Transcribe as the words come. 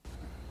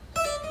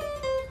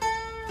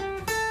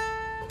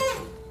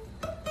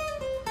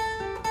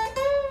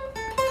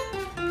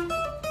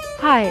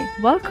Hi,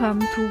 welcome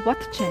to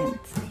What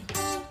Chance.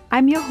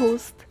 I'm your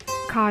host,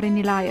 Karin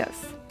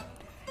Elias.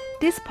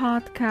 This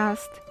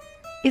podcast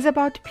is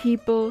about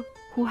people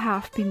who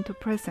have been to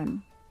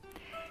prison.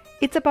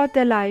 It's about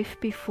their life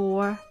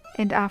before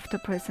and after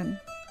prison.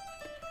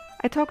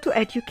 I talk to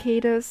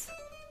educators,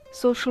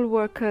 social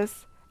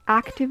workers,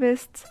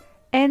 activists,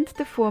 and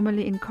the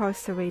formerly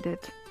incarcerated.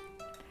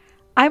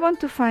 I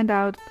want to find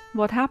out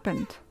what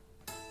happened.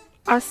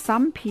 Are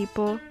some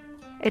people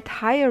at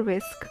higher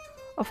risk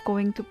of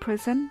going to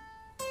prison?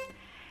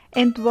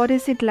 And what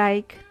is it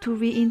like to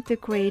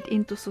reintegrate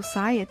into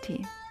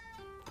society?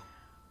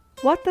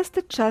 What does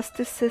the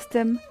justice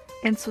system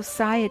and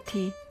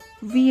society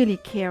really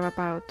care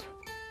about?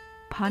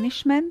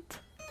 Punishment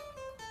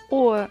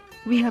or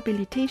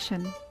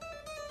rehabilitation?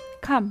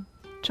 Come,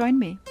 join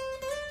me.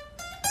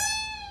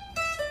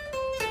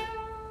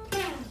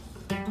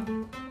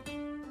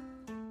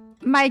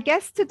 My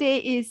guest today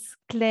is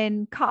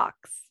Glenn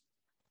Cox.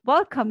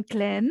 Welcome,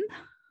 Glenn.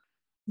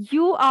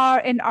 You are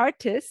an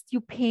artist, you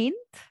paint,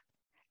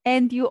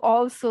 and you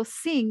also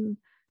sing.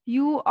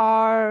 You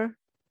are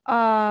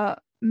a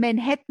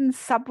Manhattan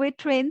subway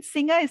train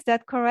singer, is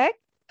that correct?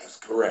 That's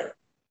correct.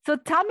 So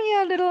tell me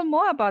a little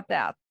more about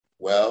that.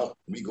 Well,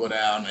 we go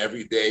down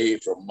every day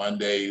from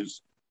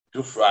Mondays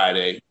to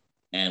Friday,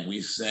 and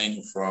we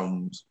sing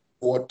from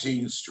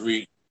 14th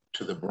Street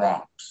to the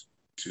Bronx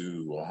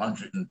to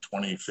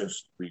 125th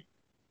Street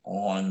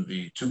on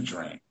the 2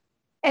 train.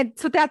 And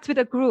so that's with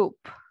a group.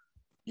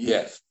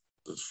 Yes,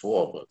 there's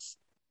 4 of us.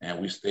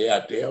 And we stay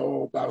out there,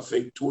 about,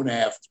 say,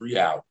 2.5, 3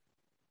 hours.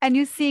 And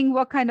you sing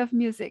what kind of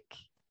music?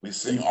 We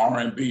sing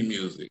R&B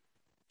music,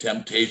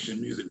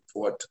 Temptation music,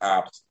 Four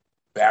Tops,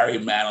 Barry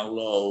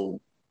Manilow,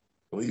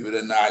 believe it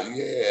or not,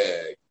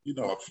 a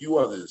few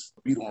others,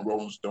 beat on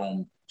Rolling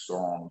Stone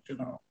songs,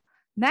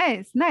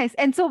 Nice, nice.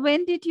 And so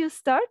when did you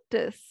start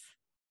this?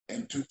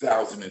 In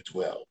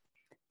 2012.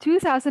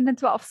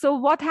 2012. So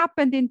what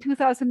happened in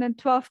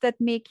 2012 that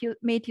made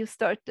you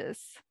start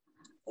this?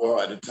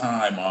 Well, at the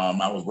time,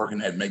 I was working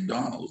at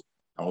McDonald's.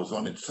 I was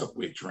on the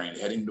subway train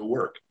heading to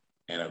work,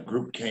 and a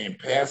group came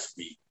past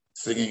me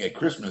singing a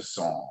Christmas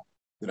song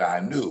that I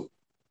knew,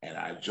 and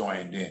I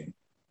joined in,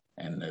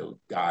 and the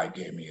guy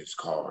gave me his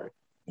card.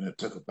 And it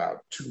took about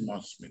 2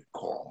 months for me to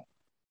call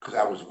because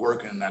I was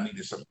working and I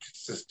needed something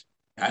consistent.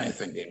 I didn't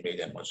think they made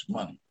that much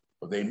money,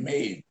 but they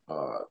made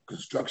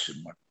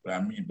construction money. What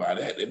I mean by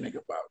that, they make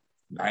about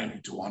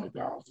 $90 to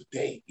 $100 a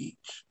day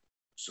each.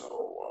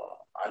 So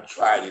I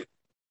tried it.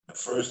 The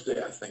first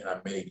day, I think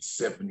I made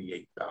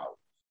 $78.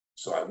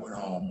 So I went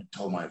home and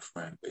told my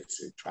friend, they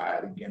said, try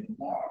it again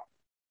tomorrow.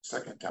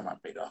 Second time, I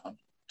made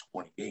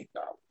 $128.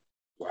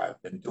 So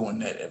I've been doing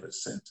that ever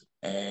since.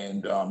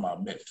 And I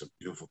met some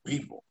beautiful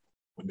people.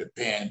 When the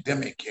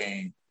pandemic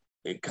came,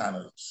 it kind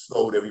of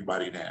slowed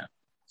everybody down.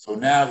 So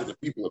now that the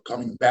people are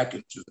coming back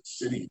into the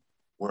city,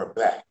 we're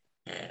back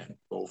and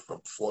go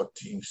from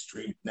 14th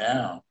Street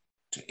now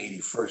to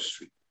 81st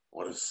Street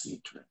or the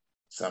C train,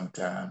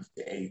 sometimes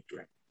the A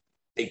train.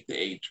 Take the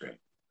A train.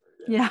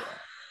 Yeah.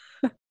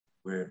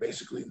 We're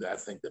basically, I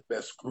think, the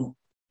best group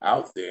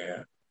out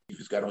there.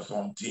 He's got us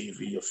on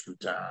TV a few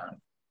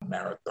times,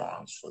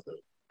 marathons for the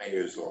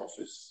mayor's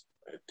office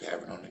at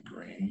Tavern on the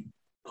Green,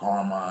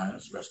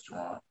 Carmine's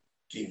restaurant,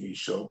 TV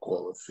show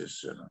called The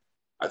Fish Center.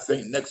 I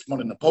think next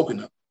month in the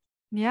Pocono.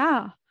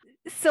 Yeah.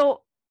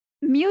 So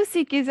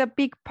music is a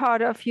big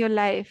part of your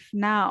life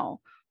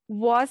now.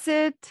 Was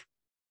it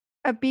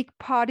a big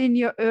part in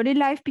your early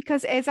life?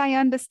 Because as I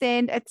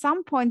understand, at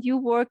some point you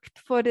worked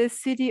for the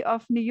city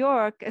of New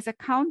York as a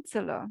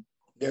counselor.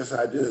 Yes,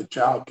 I did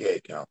child care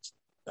counseling.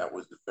 That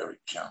was a very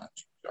challenging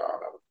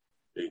job.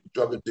 The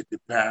drug addicted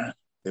parents,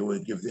 they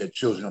would give their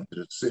children up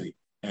to the city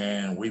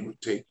and we would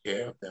take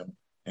care of them.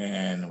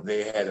 And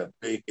they had a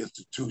big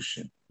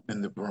institution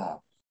in the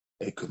Bronx,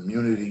 a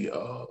community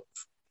of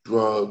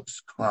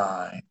drugs,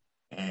 crime,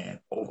 and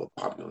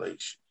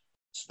overpopulation.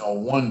 It's no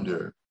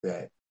wonder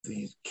that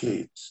these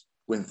kids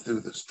went through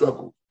the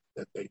struggle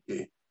that they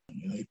did.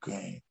 And they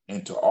came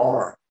into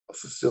our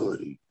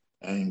facility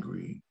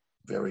angry,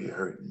 very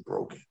hurt and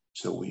broken.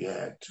 So we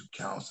had to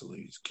counsel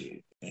these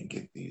kids and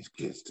get these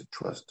kids to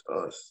trust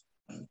us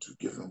and to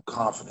give them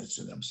confidence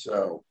in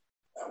themselves.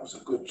 That was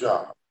a good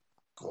job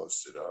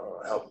because it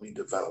helped me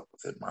develop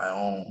within my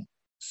own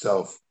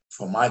self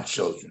for my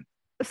children.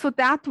 So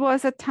that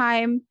was a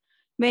time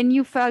when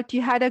you felt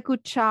you had a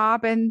good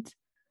job and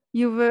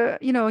you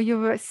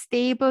were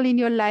stable in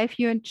your life,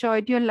 you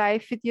enjoyed your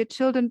life with your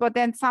children, but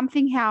then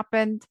something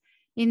happened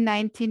in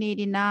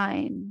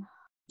 1989.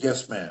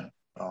 Yes, ma'am.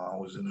 I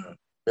was in a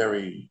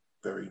very,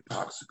 very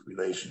toxic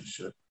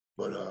relationship,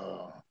 but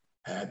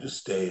had to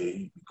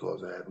stay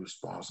because I had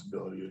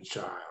responsibility of a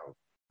child.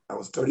 I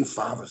was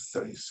 35 or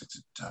 36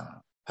 at the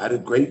time. I had a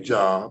great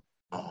job,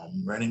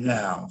 renting a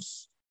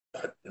house.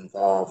 Got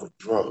involved with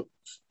drugs.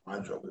 My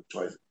drug of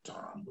choice at the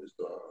time was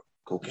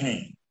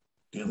cocaine.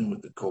 Dealing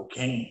with the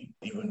cocaine,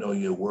 even though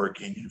you're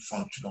working and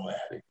functional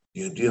addict,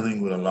 you're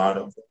dealing with a lot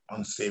of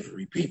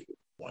unsavory people.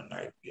 One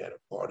night we had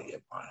a party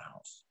at my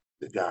house.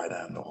 The guy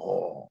down the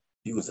hall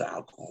He was an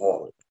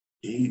alcoholic.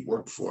 He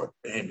worked for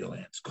an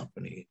ambulance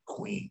company in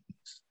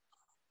Queens.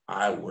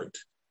 I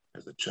worked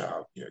as a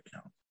child care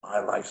counselor. My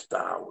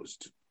lifestyle was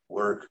to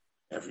work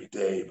every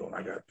day, but when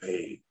I got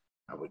paid,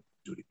 I would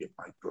do to get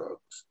my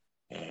drugs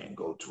and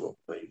go to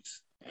a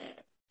place and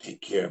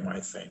take care of my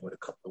thing with a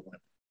couple of women.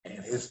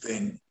 And his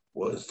thing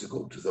was to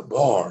go to the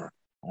bar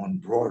on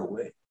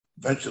Broadway.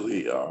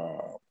 Eventually,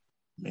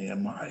 me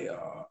and my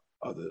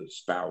other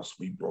spouse,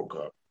 we broke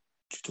up.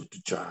 She took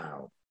the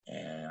child,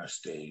 and I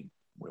stayed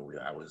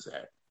where I was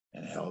at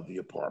and held the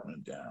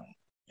apartment down.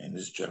 And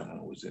this gentleman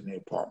who was in the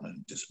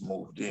apartment just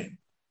moved in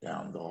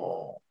down the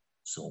hall.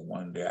 So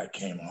one day I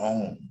came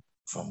home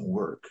from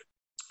work.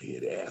 He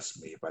had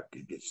asked me if I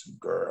could get some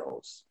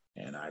girls.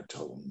 And I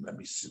told him, let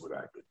me see what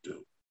I could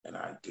do. And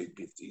I did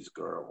get these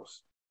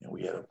girls. And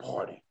we had a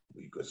party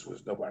because there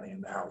was nobody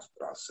in the house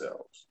but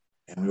ourselves.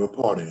 And we were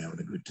partying, having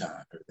a good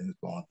time. Everything was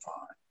going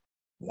fine.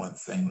 One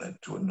thing led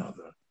to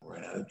another.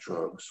 Ran out of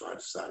drugs, so I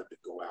decided to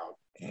go out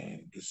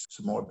and get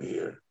some more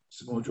beer,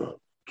 some more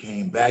drugs.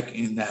 Came back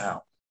in the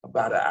house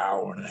about an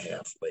hour and a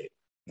half later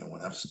and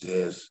went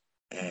upstairs,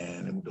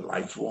 and the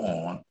lights were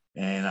on,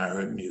 and I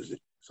heard music.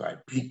 So I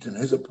peeked in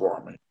his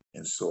apartment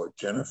and saw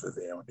Jennifer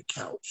there on the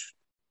couch.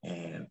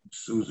 And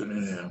Susan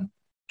and him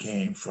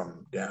came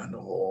from down the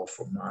hall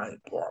from my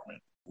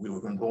apartment. We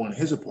were going to go in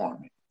his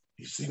apartment.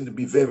 He seemed to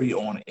be very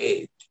on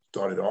edge.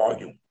 Started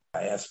arguing.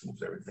 I asked him,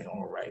 was everything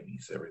all right? And he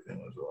said everything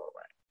was all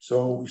right.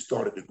 So we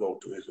started to go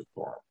to his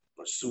apartment.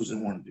 But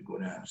Susan wanted to go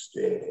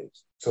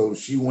downstairs. So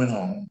she went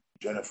home.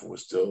 Jennifer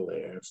was still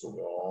there. So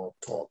we were all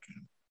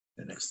talking.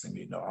 The next thing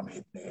you know, I'm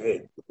hitting the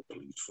head with the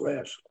police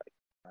flashlight.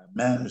 I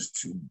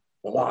managed to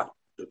block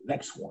the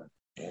next one.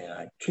 And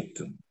I kicked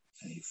him.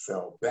 And he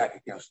fell back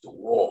against the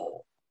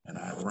wall. And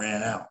I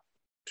ran out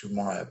to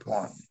my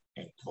apartment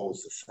and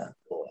closed the front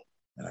door.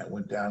 And I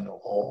went down the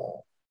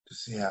hall to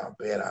see how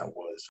bad I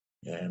was.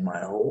 And my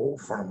whole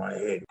front of my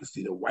head, you could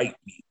see the white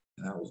meat.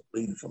 And I was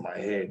bleeding from my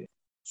head.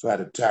 So I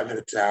had to get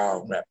a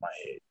towel and wrap my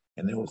head.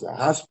 And there was a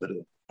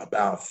hospital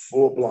about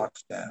 4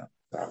 blocks down.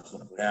 So I was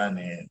going to go down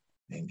there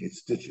and get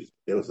stitches.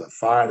 There was a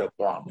fire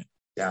department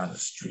down the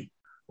street.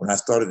 When I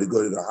started to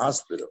go to the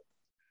hospital,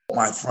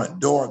 my front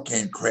door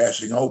came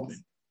crashing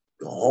open.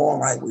 The hall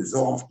light was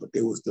off, but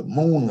there was the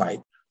moonlight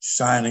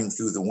shining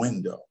through the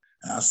window.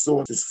 And I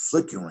saw this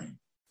flickering,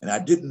 and I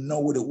didn't know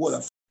what it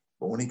was.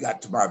 But when he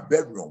got to my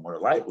bedroom where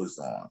the light was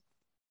on,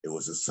 it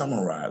was a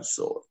samurai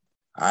sword.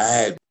 I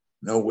had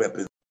no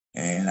weapon,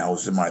 and I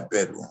was in my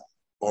bedroom,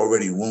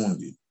 already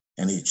wounded.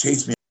 And he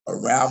chased me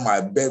around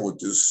my bed with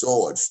this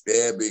sword,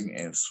 stabbing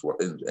and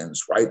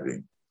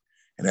swiping.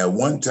 And at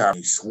one time,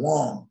 he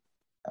swung,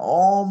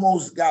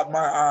 almost got my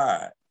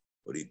eye,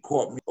 but he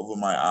caught me over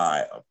my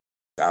eye.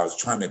 I was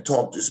trying to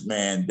talk this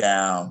man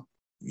down,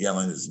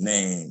 yelling his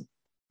name.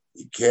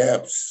 He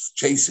kept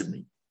chasing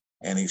me,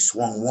 and he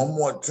swung one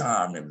more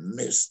time and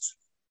missed,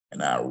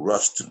 and I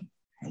rushed him,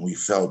 and we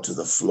fell to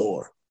the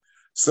floor.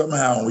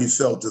 Somehow when we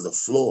fell to the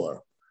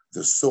floor,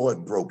 the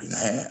sword broke in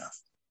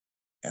half,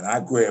 and I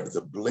grabbed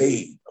the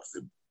blade of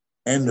the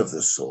end of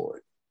the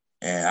sword,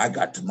 and I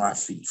got to my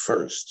feet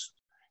first,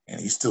 and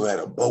he still had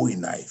a Bowie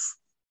knife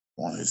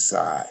on his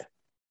side.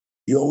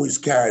 He always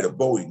carried a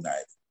Bowie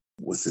knife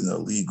within a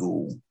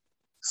legal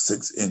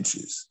 6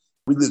 inches.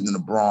 We lived in the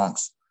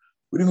Bronx.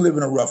 We didn't live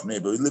in a rough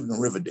neighborhood. We lived in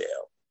Riverdale.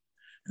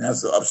 And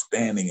that's an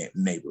upstanding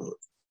neighborhood.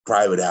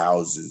 Private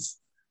houses,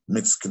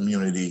 mixed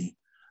community,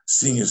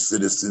 senior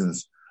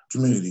citizens,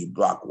 community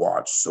block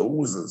watch. So it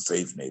was a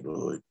safe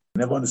neighborhood. I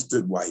never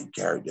understood why he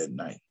carried that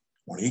knife.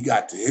 When he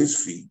got to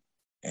his feet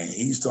and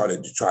he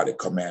started to try to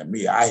come at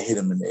me, I hit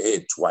him in the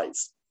head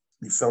twice.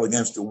 He fell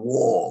against the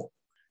wall,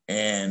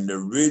 and the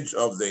ridge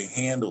of the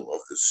handle of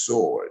the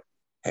sword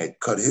had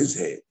cut his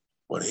head.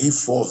 But he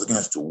falls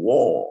against the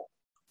wall.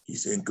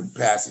 He's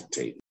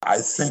incapacitated. I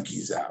think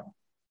he's out.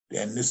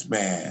 Then this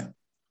man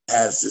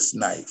has this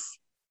knife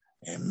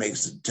and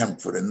makes an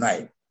attempt for the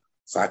knife.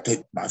 So I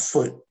take my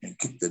foot and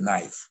kick the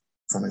knife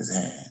from his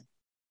hand.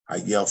 I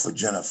yell for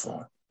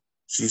Jennifer.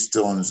 She's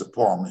still in his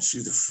apartment.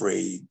 She's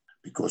afraid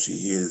because she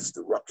hears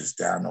the ruckus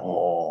down the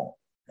hall,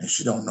 and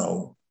she don't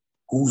know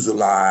who's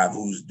alive,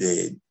 who's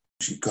dead.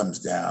 She comes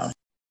down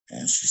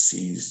and she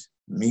sees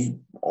me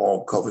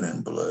all covered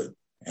in blood,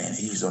 and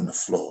he's on the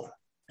floor.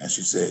 And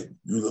she said,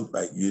 you look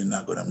like you're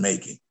not going to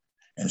make it.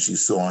 And she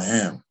saw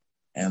him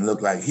and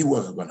looked like he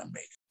wasn't going to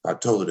make it. I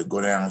told her to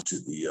go down to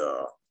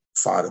the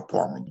fire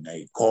department, and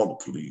they called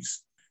the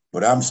police.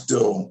 But I'm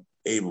still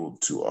able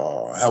to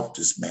help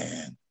this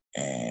man,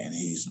 and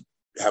he's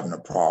having a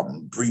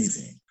problem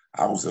breathing.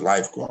 I was a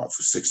lifeguard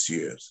for 6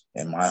 years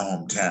in my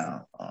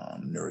hometown,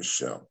 New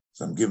Rochelle.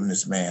 So I'm giving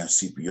this man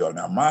CPR.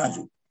 Now, mind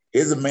you,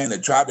 here's a man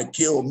that tried to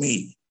kill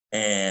me,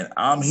 and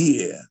I'm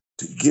here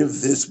to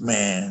give this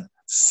man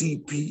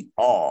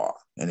CPR,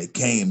 and it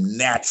came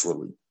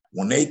naturally.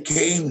 When they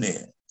came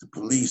there, the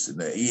police and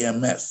the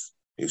EMS,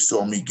 they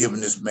saw me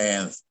giving this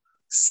man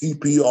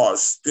CPR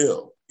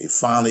still. They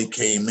finally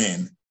came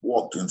in,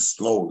 walked in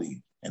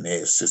slowly, and they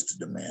assisted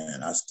the man,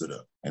 and I stood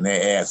up. And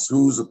they asked,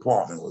 whose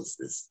apartment was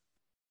this?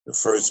 The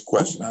first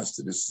question I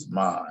said, this is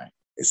mine.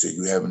 They said,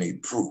 you have any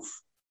proof?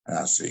 And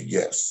I said,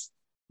 yes.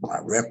 My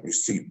rent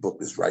receipt book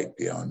is right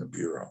there on the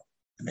bureau.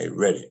 And they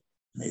read it.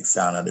 And they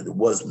found out that it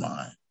was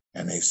mine.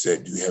 And they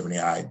said, do you have any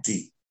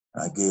ID?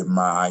 And I gave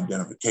my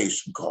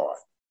identification card.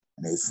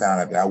 And they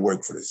found out that I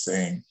worked for the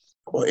same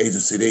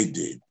agency they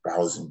did, but I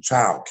was in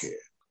child care.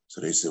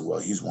 So they said, well,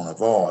 he's one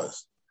of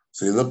ours.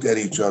 So they looked at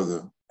each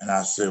other, and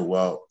I said,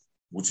 well,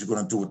 what you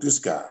going to do with this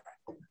guy?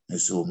 And they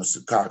said, well,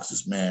 Mr. Cox,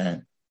 this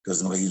man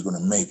doesn't look like he's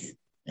going to make it.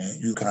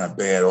 And you kind of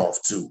bad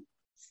off, too.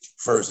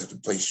 First, I have to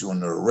place you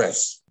under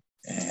arrest.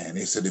 And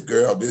they said, the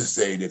girl did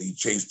say that he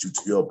chased you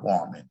to your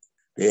apartment.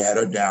 They had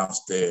her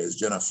downstairs,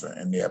 Jennifer,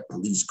 in their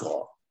police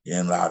car. They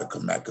didn't allow her to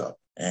come back up.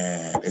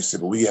 And they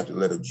said, well, we have to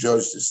let a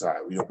judge decide.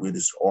 We're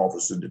just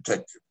officer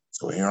detective.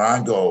 So here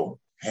I go,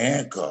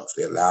 handcuffed.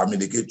 They allowed me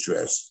to get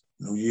dressed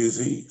New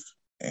Year's Eve.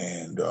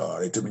 And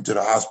they took me to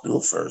the hospital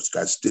first,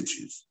 got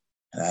stitches.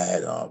 And I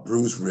had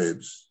bruised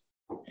ribs.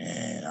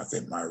 And I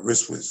think my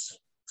wrist was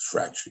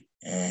fractured.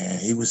 And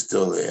he was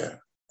still there.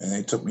 And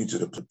they took me to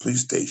the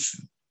police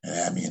station and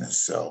had me in a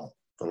cell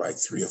for like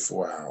 3 or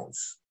 4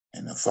 hours.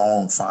 And the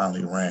phone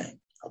finally rang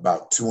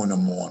about 2 a.m.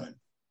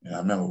 And I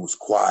remember it was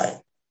quiet.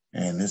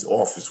 And his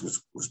office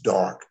was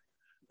dark,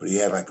 but he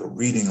had like a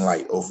reading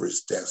light over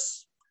his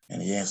desk.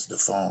 And he answered the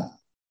phone.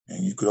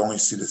 And you could only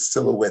see the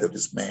silhouette of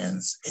this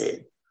man's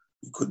head.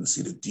 You couldn't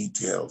see the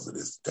details of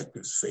this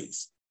detective's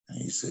face. And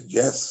he said,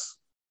 yes,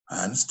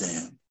 I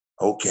understand.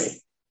 Okay.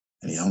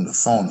 And he hung the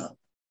phone up.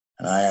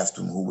 And I asked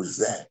him, who was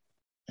that?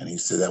 And he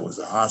said, that was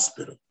a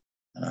hospital.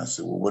 And I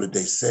said, well, what did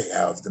they say?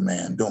 How's the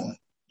man doing?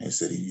 And he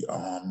said,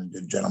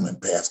 the gentleman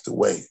passed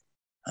away.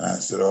 And I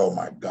said, oh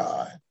my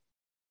God.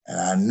 And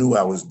I knew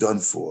I was done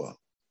for.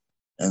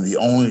 And the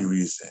only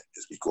reason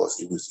is because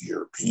he was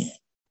European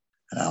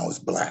and I was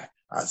Black.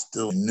 I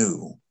still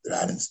knew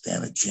that I didn't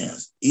stand a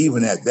chance,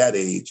 even at that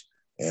age,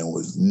 and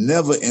was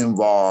never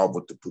involved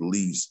with the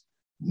police,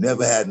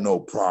 never had no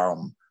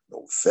problem,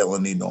 no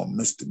felony, no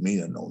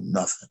misdemeanor, no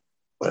nothing.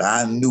 But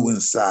I knew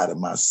inside of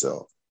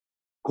myself,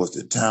 because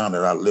the town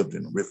that I lived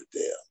in,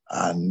 Riverdale,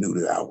 I knew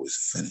that I was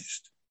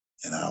finished,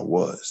 and I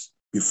was.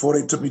 Before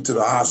they took me to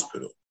the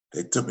hospital,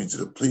 they took me to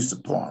the police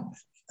department,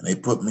 and they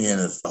put me in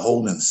a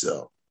holding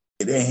cell.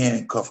 They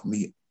handcuffed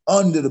me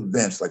under the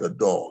bench like a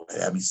dog. They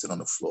had me sit on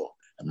the floor,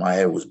 and my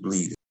head was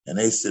bleeding. And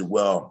they said,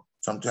 well,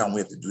 sometimes we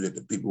have to do that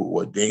to people who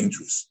are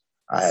dangerous.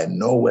 I had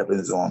no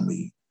weapons on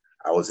me.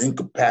 I was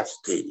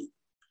incapacitated,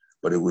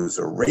 but it was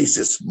a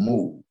racist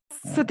move.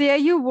 So there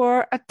you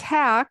were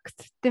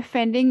attacked,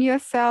 defending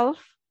yourself.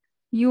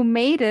 You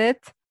made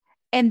it,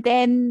 and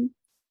then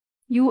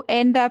you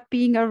end up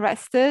being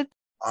arrested.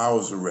 I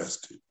was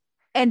arrested.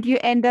 And you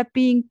end up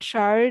being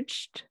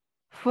charged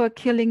for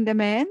killing the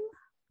man?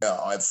 Yeah,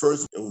 at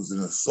first it was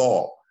an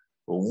assault,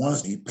 but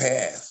once he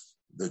passed,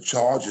 the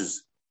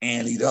charges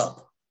anteed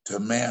up to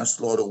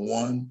manslaughter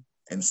 1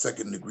 and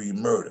second-degree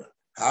murder.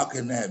 How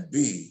can that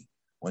be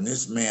when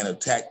this man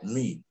attacked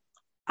me?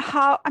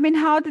 How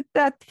did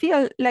that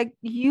feel? Like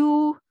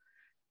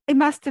it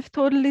must have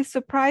totally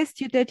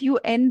surprised you that you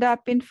end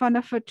up in front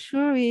of a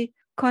jury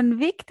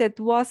convicted.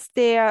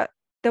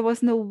 There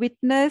was no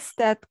witness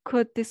that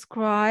could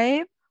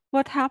describe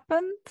what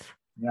happened?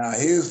 Now,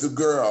 here's the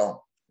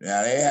girl.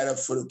 Now, they had her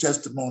for the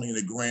testimony in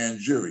the grand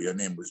jury. Her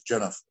name was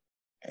Jennifer.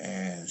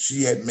 And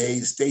she had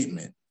made a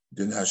statement.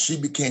 Then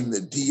she became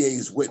the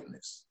DA's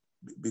witness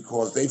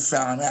because they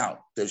found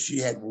out that she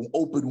had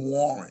open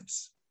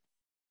warrants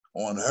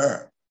on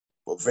her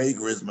for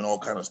vagrancy and all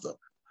kind of stuff.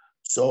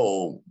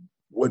 So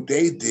what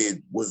they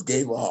did was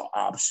gave her an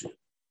option.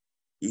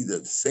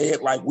 Either say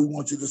it like we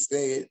want you to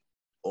say it,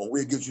 or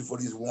we'll get you for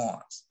these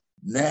warrants.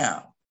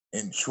 Now,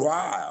 in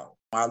trial,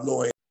 my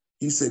lawyer,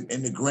 he said,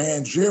 in the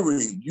grand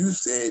jury, you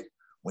said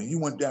when you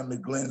went down to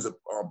Glenn's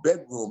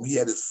bedroom, he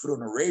had his foot on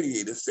the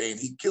radiator saying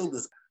he killed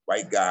this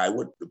white guy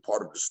with the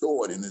part of the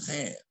sword in his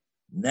hand.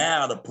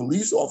 Now, the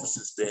police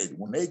officer said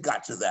when they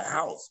got to the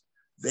house,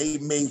 they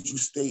made you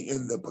stay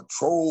in the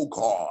patrol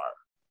car.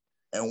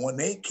 And when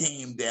they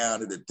came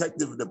down, the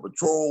detective, the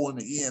patrol, and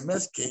the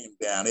EMS came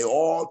down, they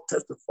all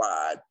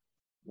testified.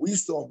 We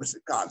saw Mr.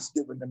 Cox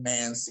giving the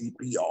man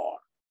CPR.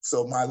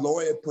 So my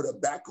lawyer put her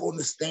back on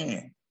the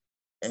stand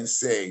and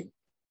say,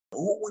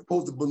 who are we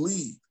supposed to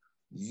believe?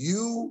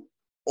 You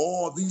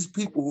or these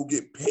people who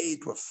get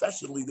paid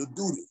professionally to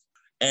do this?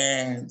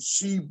 And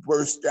she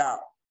burst out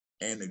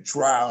in the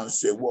trial and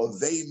said, well,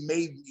 they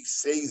made me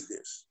say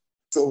this.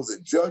 So the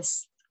judge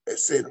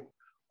said,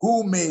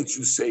 who made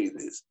you say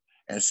this?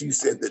 And she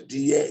said, the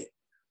DA.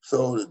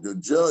 So the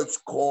judge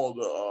called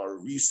a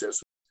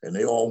recess and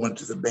they all went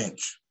to the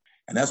bench.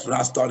 And that's when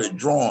I started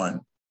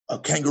drawing a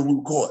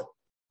kangaroo court,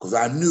 because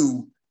I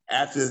knew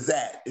after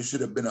that, it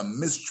should have been a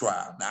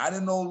mistrial. Now, I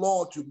didn't know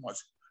law too much,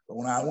 but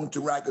when I went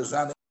to Rikers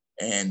Island,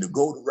 and to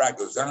go to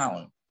Rikers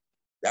Island,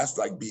 that's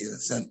like being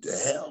sent to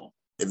hell.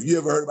 If you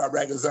ever heard about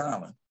Rikers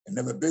Island and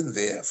never been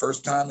there,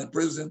 first time in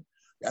prison,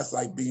 that's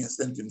like being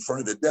sent in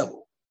front of the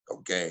devil,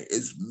 okay?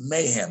 It's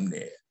mayhem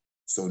there.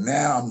 So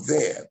now I'm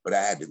there, but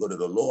I had to go to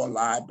the law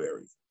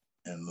library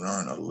and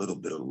learn a little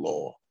bit of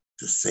law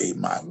to save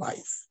my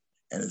life.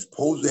 And it's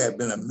supposed to have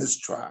been a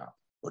mistrial,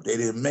 but they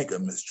didn't make a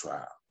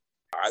mistrial.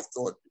 I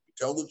thought, if you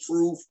tell the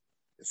truth,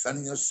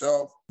 defending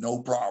yourself,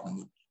 no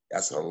problem.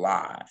 That's a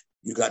lie.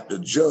 You got the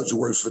judge who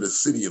works for the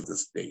city of the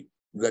state.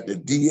 You got the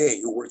DA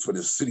who works for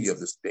the city of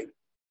the state.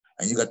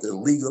 And you got the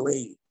legal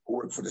aid who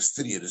works for the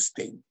city of the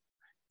state.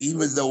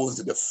 Even though it's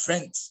a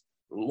defense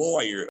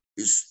lawyer,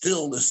 it's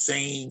still the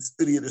same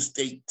city of the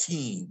state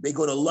team. They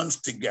go to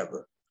lunch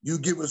together. You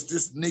give us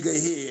this nigga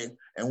here,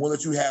 and we'll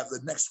let you have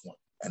the next one.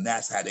 And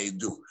that's how they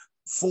do.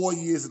 4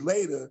 years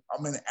later,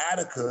 I'm in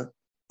Attica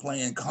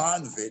playing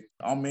convict.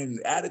 I'm in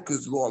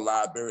Attica's law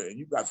library, and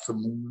you got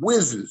some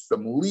wizards,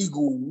 some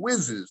legal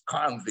wizards,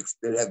 convicts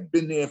that have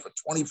been there for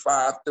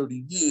 25,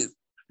 30 years.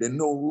 They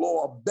know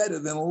law better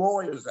than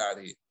lawyers out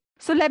here.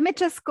 So let me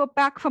just go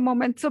back for a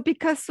moment.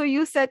 So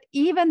you said,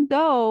 even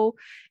though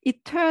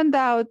it turned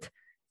out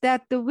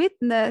that the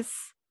witness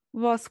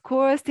was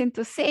coerced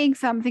into saying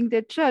something,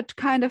 the judge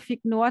kind of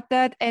ignored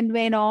that and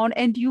went on,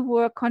 and you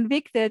were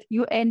convicted,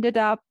 you ended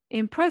up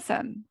in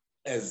prison.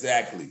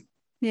 Exactly.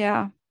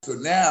 Yeah. So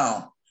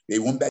now they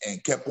went back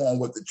and kept on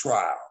with the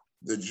trial.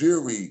 The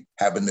jury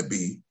happened to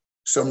be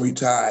some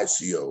retired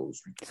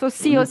COs. So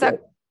COs are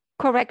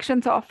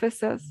corrections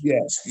officers.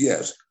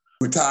 Yes.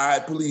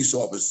 Retired police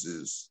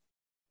officers.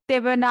 They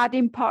were not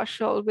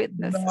impartial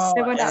witnesses. No,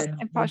 they were not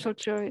impartial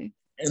jury.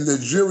 And the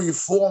jury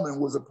foreman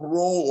was a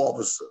parole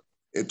officer.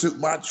 It took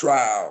my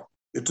trial.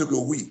 It took a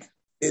week.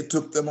 It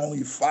took them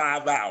only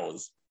 5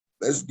 hours.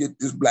 Let's get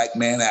this black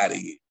man out of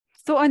here.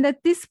 So, and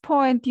at this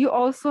point, you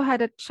also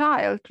had a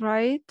child,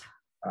 right?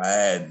 I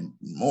had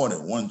more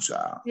than one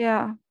child.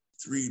 Yeah.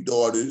 3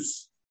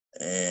 daughters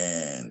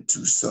and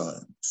 2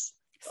 sons.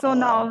 So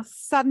now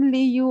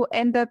suddenly you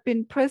end up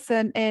in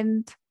prison,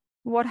 and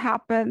what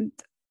happened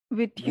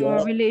with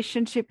your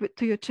relationship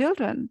to your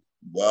children?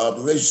 Well,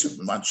 the relationship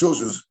with my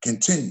children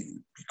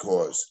continued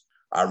because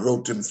I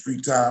wrote them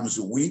 3 times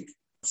a week,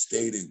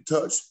 stayed in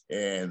touch,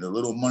 and the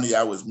little money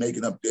I was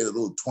making up there, the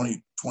little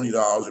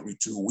 $20 every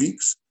 2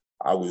 weeks,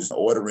 I was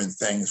ordering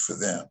things for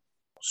them.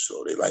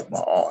 So they liked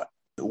my art.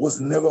 It was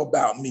never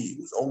about me. It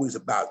was always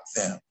about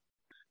them.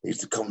 They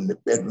used to come in the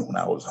bedroom when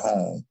I was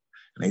home,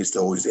 and they used to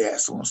always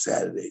ask on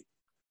Saturday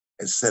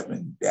at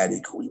 7, Daddy,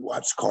 could we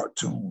watch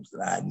cartoons?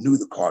 And I knew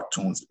the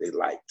cartoons that they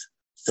liked.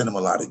 Sent them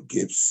a lot of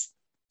gifts,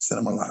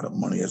 sent them a lot of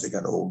money as they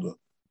got older.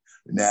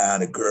 Now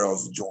the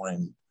girls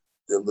joined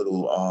the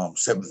little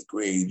 7th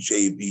grade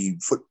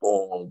JV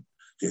football.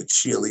 They're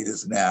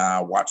cheerleaders now.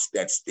 I watched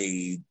that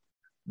stage.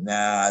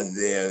 Now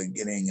they're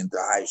getting into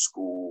high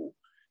school,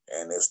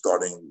 and they're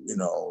starting,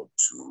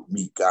 to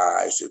meet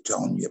guys. They're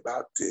telling me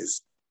about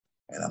this.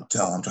 And I'm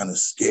trying to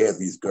scare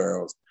these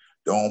girls.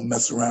 Don't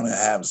mess around and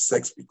have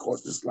sex,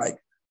 because it's like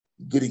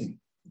getting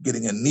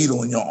a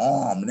needle in your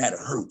arm, and that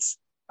hurts.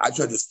 I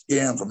tried to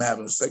scare them from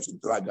having sex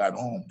until I got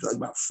home, until I was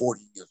about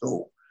 40 years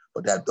old.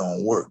 But that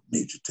don't work.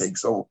 Nature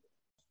takes over.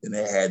 Then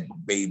they had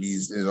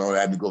babies, I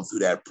had to go through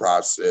that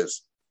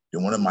process.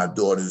 Then one of my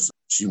daughters,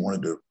 she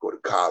wanted to go to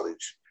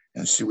college,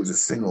 and she was a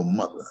single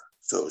mother.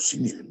 So she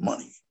needed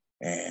money,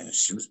 and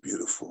she was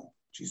beautiful.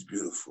 She's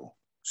beautiful.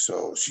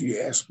 So she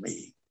asked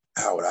me,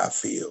 how would I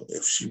feel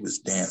if she was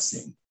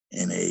dancing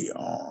in a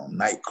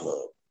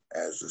nightclub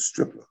as a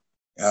stripper?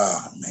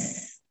 Oh, man,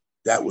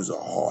 that was a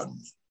hard one.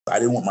 I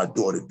didn't want my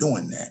daughter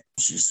doing that.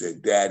 She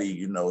said, Daddy,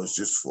 it's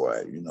just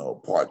for,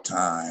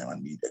 part-time. I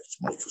need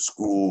extra money for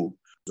school.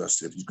 So I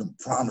said, you can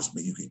promise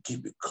me you can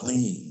keep it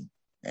clean.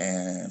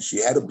 And she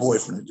had a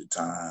boyfriend at the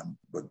time,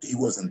 but he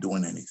wasn't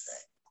doing anything.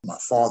 My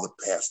father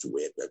passed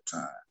away at that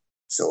time.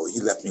 So he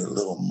left me a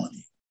little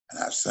money,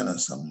 and I sent her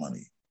some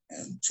money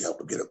and to help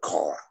her get a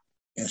car.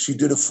 And she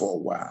did it for a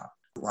while.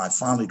 When I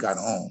finally got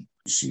home,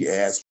 she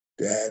asked,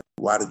 Dad,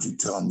 why did you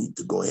tell me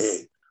to go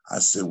ahead? I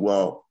said,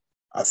 well,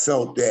 I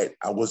felt that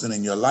I wasn't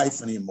in your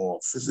life anymore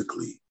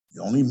physically,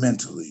 only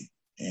mentally.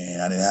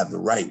 And I didn't have the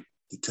right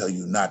to tell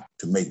you not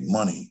to make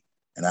money.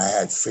 And I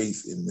had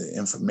faith in the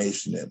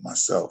information that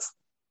myself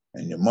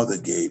and your mother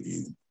gave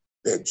you,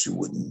 that you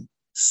wouldn't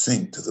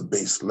sink to the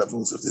base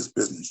levels of this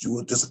business. You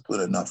were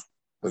disciplined enough,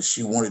 but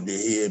she wanted to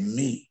hear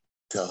me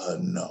tell her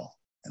no.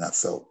 And I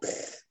felt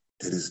bad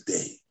to this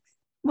day.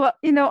 Well,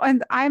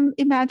 and I'm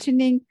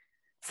imagining,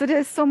 so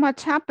there's so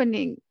much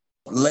happening.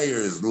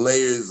 Layers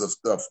of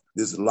stuff.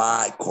 This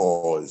lie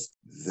caused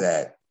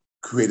that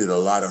created a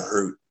lot of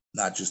hurt,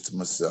 not just to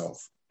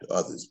myself, to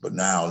others. But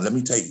now, let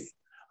me tell you,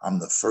 I'm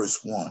the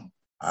first one.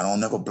 I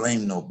don't ever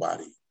blame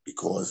nobody,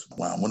 because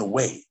when I went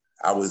away,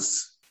 I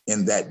was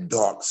in that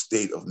dark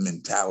state of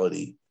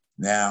mentality.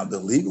 Now, the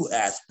legal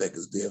aspect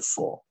is their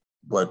fault,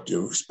 but the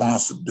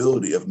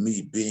responsibility of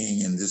me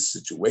being in this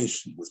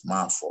situation was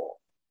my fault.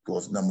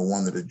 Because number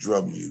one, the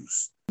drug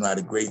use. I had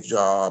a great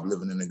job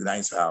living in a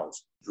nice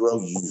house.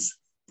 Drug use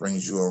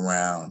brings you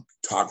around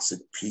toxic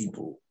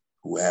people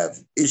who have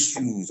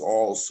issues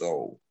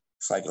also,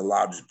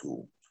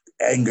 psychological,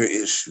 anger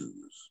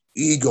issues,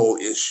 ego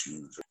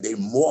issues. They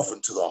morph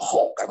into the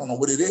Hulk. I don't know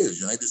what it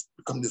is. They just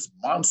become this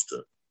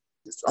monster.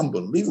 It's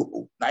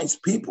unbelievable. Nice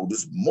people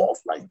just morph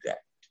like that.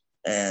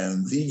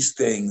 And these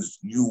things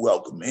you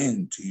welcome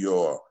into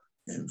your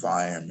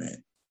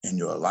environment, in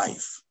your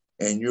life,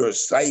 and your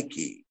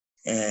psyche.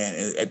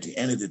 And at the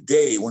end of the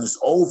day, when it's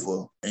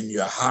over and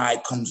your high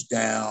comes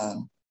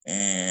down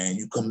and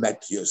you come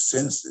back to your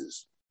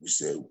senses, you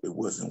say, it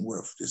wasn't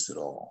worth this at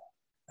all.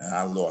 And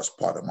I lost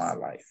part of my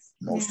life,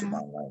 most of my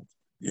life.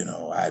 You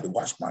know, I had to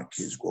watch my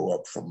kids grow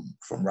up from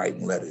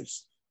writing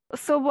letters.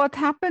 So what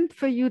happened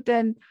for you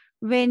then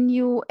when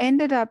you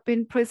ended up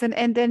in prison,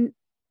 and then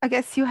I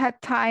guess you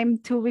had time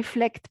to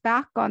reflect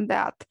back on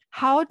that?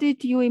 How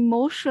did you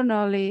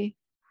emotionally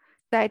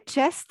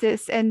digest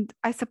this? And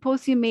I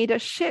suppose you made a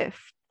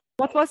shift.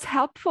 What was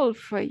helpful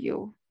for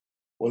you?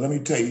 Well, let me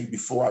tell you,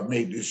 before I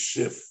made this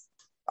shift,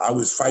 I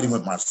was fighting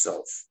with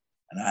myself.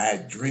 And I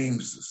had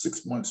dreams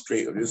 6 months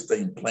straight of this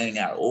thing playing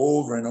out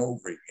over and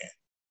over again.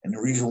 And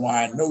the reason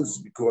why I know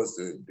is because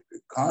the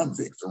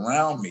convicts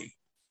around me,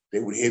 they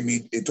would hear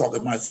me, they talk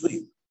in my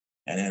sleep.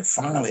 And then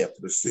finally, after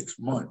the 6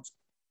 months,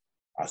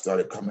 I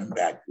started coming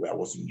back where I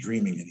wasn't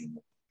dreaming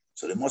anymore.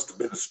 So there must have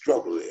been a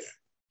struggle there.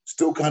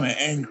 Still kind of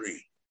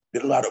angry,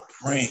 did a lot of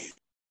praying.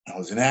 I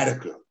was in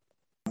Attica.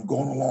 I'm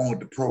going along with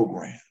the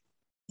program,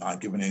 not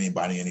giving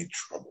anybody any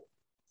trouble.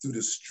 Through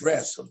the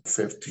stress of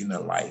 15 to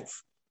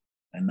life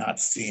and not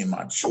seeing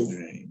my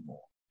children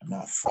anymore and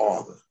my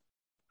father,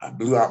 I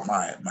blew out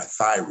my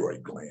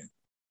thyroid gland.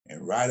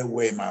 And right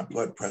away, my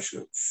blood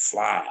pressure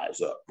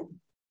flies up.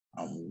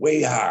 I'm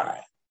way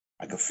high.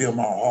 I can feel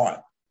my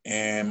heart.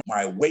 And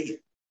my weight,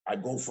 I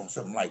go from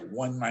something like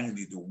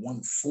 190 to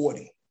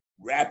 140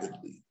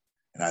 rapidly.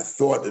 And I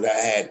thought that I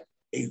had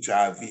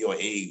HIV or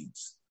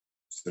AIDS.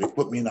 So they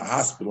put me in the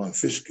hospital in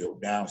Fishkill,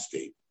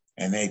 downstate,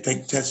 and they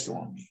take tests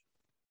on me.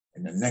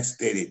 And the next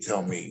day they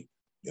tell me,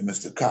 yeah,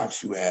 Mr.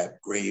 Cox, you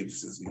have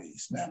Graves'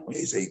 disease. Now, when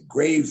they say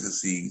Graves'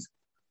 disease,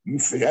 you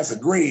figure that's a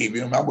grave,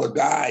 you know, I'm gonna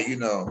die, you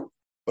know.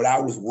 But I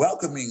was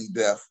welcoming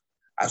death.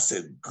 I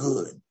said,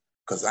 good,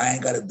 because I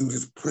ain't got to do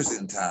this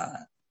prison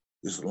time,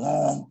 this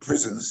long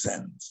prison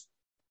sentence.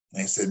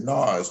 And they said,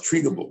 no, it's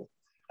treatable.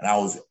 And I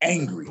was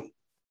angry.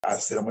 I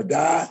said, I'm going to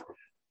die.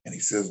 And he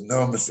says,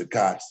 no, Mr.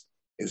 Cox,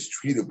 it's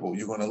treatable.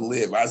 You're going to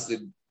live. I said,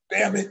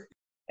 damn it.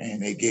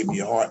 And they gave me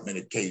heart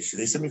medication.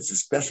 They sent me to a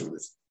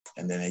specialist,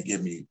 and then they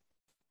gave me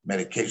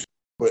medication.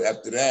 But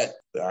after that,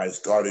 I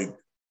started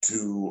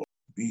to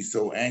be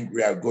so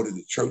angry. I'd go to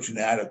the church in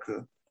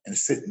Attica and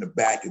sit in the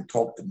back and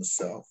talk to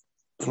myself,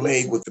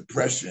 plagued with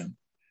depression.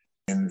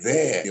 And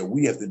there, you know,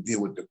 we have to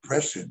deal with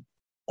depression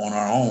on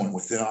our own,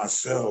 within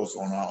ourselves,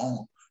 on our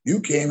own. You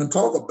can't even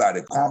talk about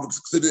it. Convicts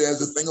consider it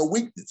as a thing of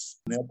weakness.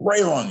 And they'll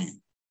prey on you.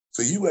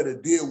 So you got to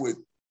deal with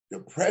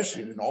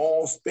depression and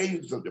all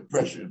stages of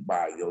depression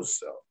by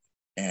yourself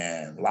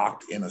and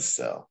locked in a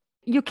cell.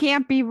 You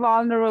can't be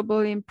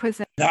vulnerable in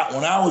prison. Not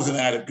when I was in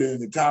Attica,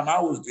 the time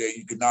I was there,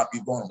 you could not be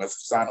vulnerable. That's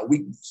a sign of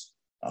weakness.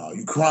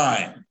 You're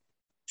crying.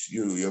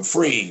 You're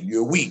afraid.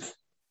 You're weak.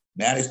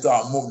 Now they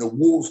start moving. The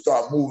wolves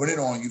start moving in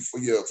on you for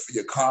your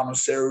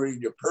commissary,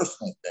 your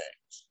personal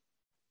things.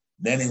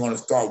 Then they're going to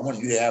start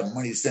wanting you to have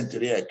money sent to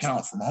their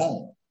account from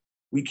home.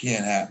 We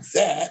can't have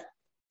that.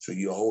 So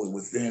you hold it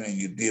within and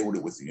you deal with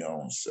it with your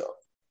own self.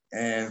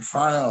 And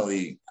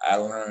finally, I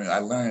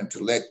learned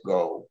to let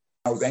go.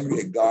 I was angry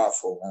at God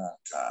for a long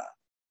time.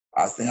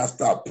 I think I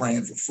stopped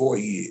praying for 4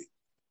 years.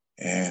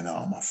 And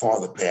my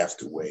father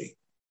passed away.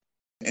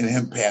 And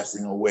him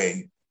passing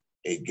away,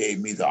 it gave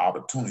me the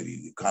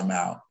opportunity to come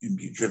out and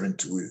be driven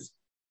to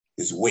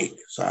his wake.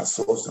 So I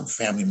saw some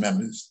family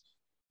members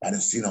I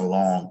hadn't seen in a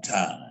long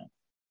time.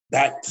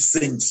 Back to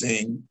Sing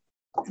Sing,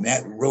 in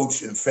that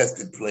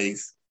roach-infested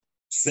place.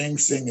 Sing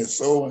Sing is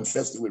so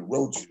infested with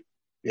roaches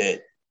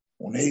that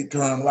when they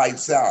turn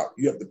lights out,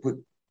 you have to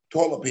put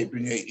toilet paper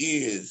in your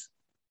ears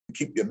and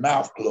keep your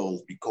mouth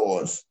closed,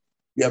 because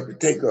you have to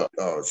take a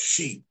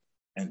sheet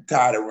and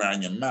tie it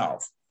around your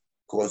mouth,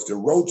 because the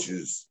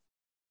roaches,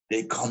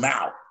 they come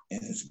out,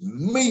 and there's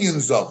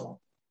millions of them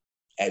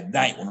at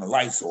night when the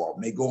lights are off.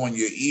 And they go in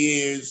your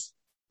ears,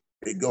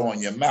 they go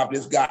in your mouth.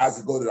 There's guys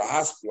that go to the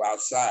hospital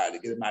outside to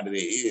get them out of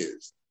their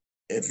ears.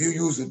 If you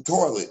use the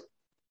toilet,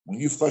 when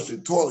you flush the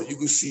toilet, you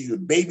can see the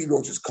baby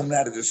roaches coming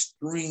out of the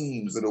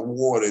streams of the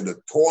water, the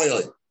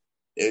toilet.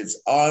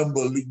 It's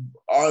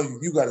unbelievable.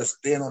 You got to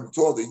stand on the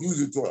toilet,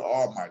 use the toilet.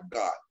 Oh my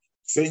God.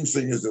 Sing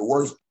Sing is the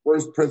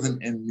worst prison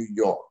in New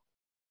York.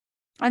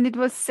 And it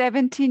was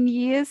 17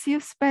 years you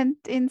spent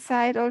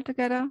inside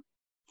altogether?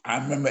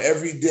 I remember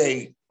every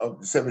day of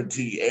the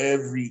 17,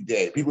 every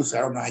day. People say,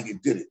 I don't know how you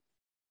did it.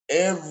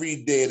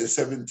 Every day of the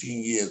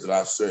 17 years that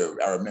I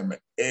served, I remember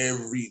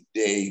every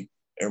day,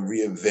 every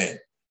event.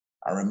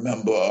 I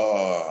remember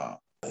I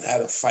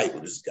had a fight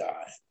with this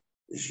guy,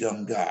 this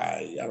young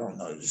guy. I don't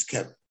know, he just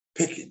kept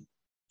picking.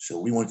 So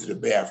we went to the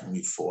bathroom,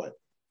 we fought,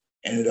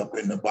 ended up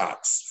in the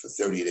box for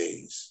 30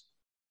 days.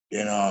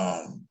 Then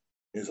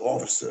his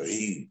officer,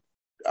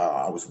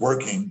 I was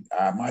working.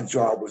 My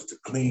job was to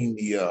clean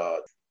the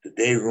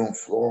day room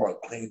floor,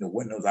 clean the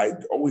windows. I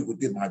always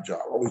did my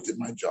job.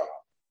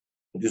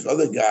 But this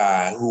other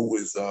guy who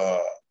was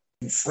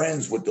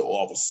friends with the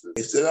officer,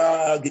 they said,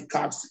 I'll get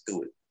Cox to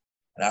do it.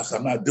 And I said,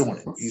 I'm not doing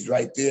it. He's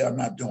right there. I'm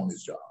not doing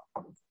this job.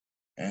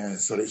 And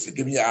so they said,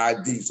 give me your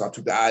ID. So I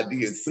took the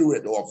ID and threw it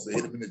at the officer,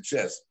 hit him in the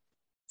chest.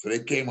 So they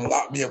came and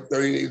locked me up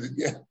 30 days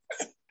again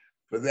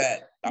for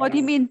that. What do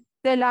you mean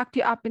they locked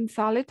you up in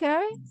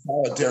solitary?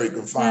 Solitary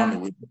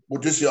confinement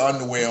with just your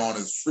underwear on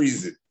is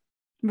freezing.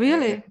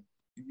 Really? And,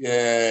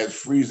 yeah, it's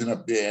freezing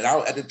up there.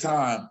 And at the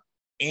time,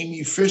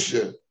 Amy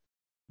Fisher,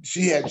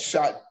 she had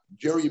shot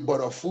Jerry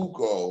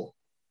Buttafuoco,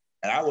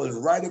 and I was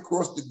right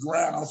across the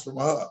grounds from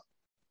her.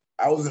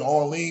 I was in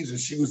Orleans, and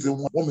she was in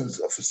a women's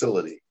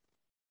facility.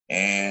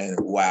 And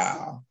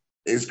wow,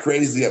 it's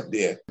crazy up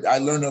there. I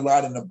learned a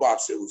lot in the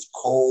box. It was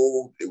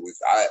cold.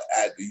 I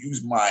had to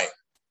use my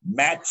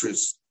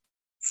mattress.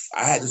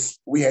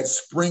 We had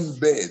spring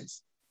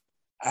beds.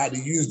 I had to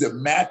use the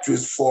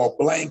mattress for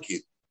a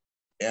blanket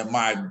and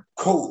my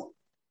coat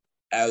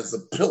as a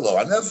pillow.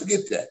 I never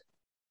forget that.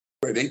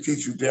 They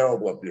teach you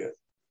terrible up there.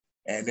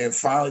 And then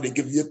finally they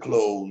give you your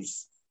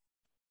clothes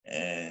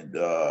and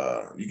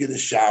you get a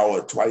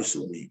shower twice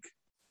a week.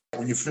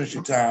 When you finish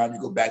your time, you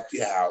go back to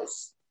your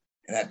house.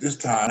 And at this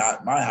time,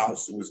 at my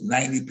house, it was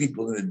 90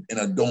 people in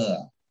a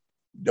dorm,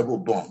 double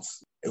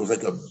bunks. It was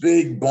like a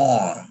big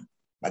barn,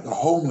 like a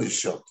homeless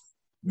shelter.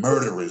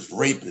 Murderers,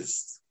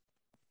 rapists,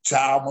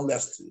 child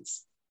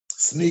molesters,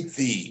 sneak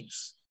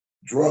thieves,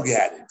 drug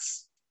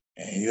addicts.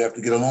 And you have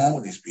to get along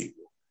with these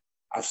people.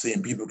 I've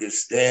seen people get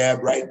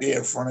stabbed right there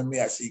in front of me.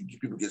 I see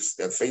people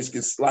their face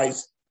get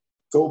sliced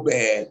so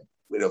bad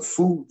where the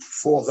food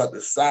falls out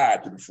the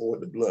side to the floor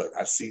of the blood.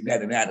 I've seen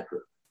that in Attica.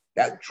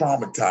 That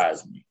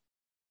traumatized me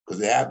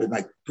because it happened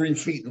like 3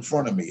 feet in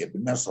front of me at the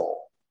mess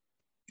hall.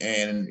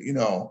 And,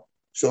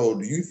 so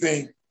do you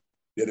think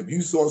that if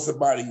you saw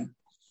somebody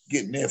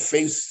getting their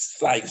face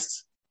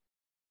sliced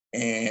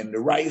and the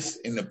rice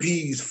and the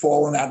peas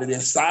falling out of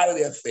their side of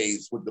their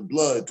face with the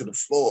blood to the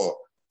floor,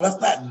 that's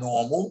not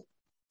normal.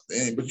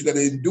 But you got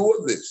to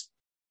endure this,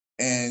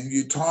 and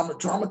you're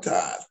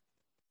traumatized.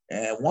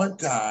 And one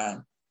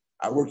time,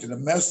 I worked in a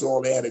mess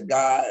hall. They had a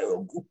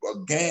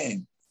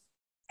gang,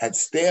 had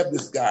stabbed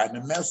this guy in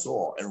the mess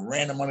hall and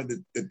ran him under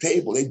the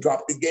table. They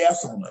dropped the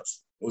gas on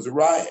us. It was a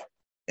riot.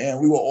 And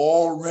we were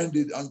all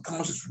rendered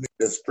unconscious from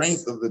the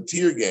strength of the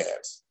tear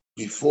gas.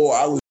 Before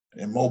I was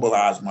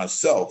immobilized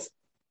myself,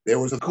 there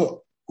was a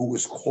cook who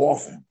was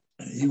coughing.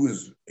 And he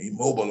was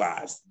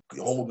immobilized,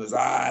 holding his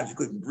eyes. He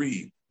couldn't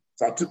breathe.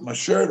 So I took my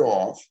shirt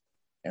off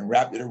and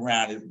wrapped it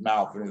around his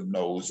mouth and his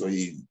nose so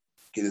he'd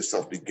get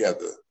himself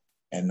together.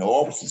 And the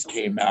officers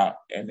came out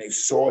and they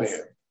saw him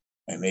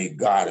and they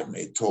got him.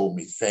 They told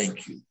me,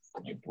 thank you.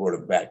 And they brought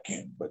him back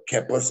in, but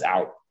kept us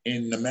out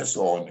in the mess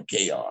hall in the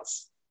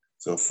chaos.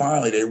 So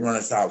finally they run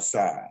us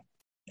outside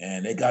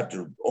and they got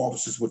the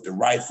officers with the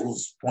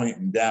rifles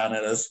pointing down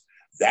at us.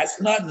 That's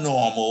not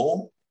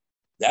normal.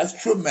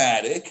 That's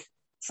traumatic.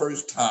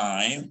 First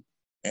time.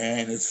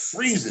 And it's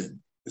freezing.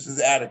 This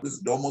is Attica. This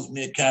is almost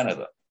near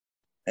Canada.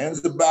 And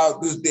it's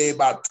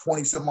about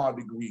 20 some odd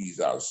degrees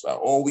outside.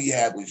 All we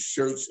had was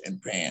shirts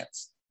and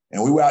pants.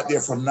 And we were out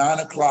there from 9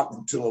 o'clock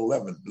until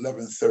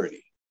 11:30.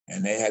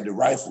 And they had the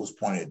rifles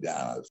pointed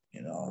down us,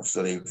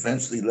 So they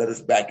eventually let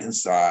us back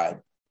inside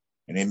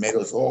and they made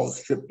us all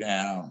strip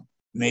down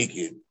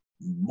naked,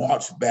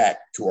 march back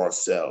to our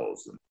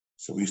cells.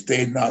 So we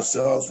stayed in our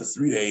cells for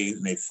 3 days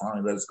and they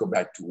finally let us go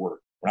back to work.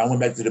 When I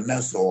went back to the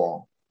mess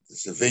hall, the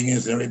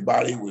civilians and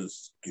everybody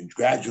was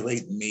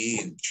congratulating me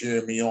and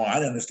cheering me on. I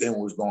didn't understand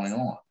what was going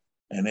on.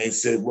 And they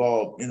said,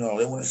 well, they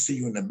want to see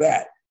you in the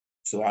back.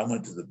 So I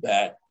went to the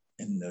back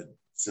and the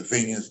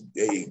civilians,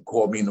 they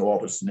called me in the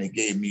office and they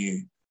gave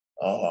me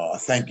a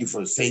thank you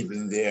for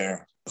saving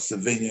their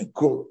civilian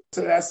cook.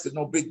 So that's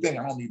no big thing.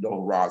 I don't need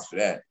no hurrahs for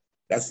that.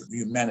 That's a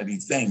humanity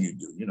thing you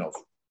do,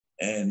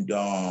 And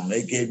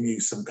they gave me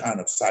some kind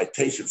of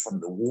citation from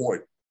the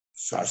ward.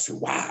 So I said,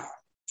 wow,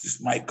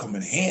 this might come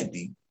in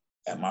handy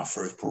at my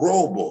first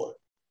parole board.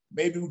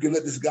 Maybe we can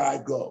let this guy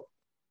go.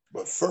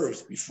 But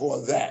first,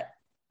 before that,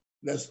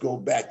 let's go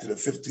back to the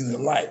 15th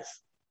of life.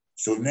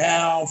 So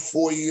now,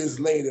 4 years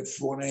later,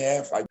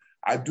 4.5,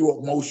 I do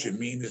a motion,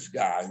 me and this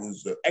guy,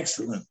 who's an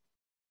excellent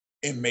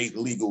inmate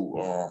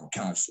legal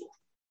counsel.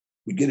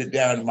 We get it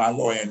down to my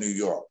lawyer in New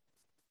York.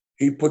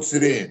 He puts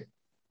it in.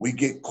 We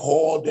get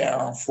called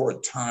down for a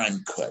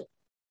time cut.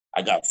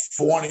 I got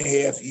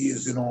 4.5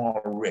 years in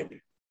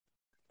already.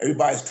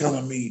 Everybody's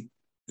telling me,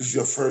 this is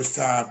your first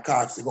time,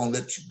 Cox, they're going to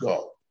let you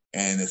go.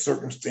 And the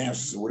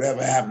circumstances or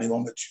whatever happened, they're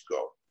going to let you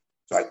go.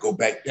 So I go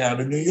back down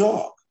to New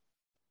York.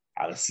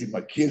 I see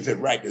my kids at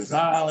Rikers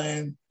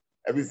Island.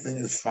 Everything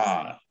is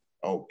fine.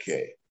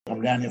 Okay.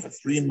 I'm down there for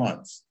 3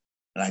 months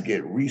and I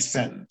get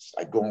resentenced.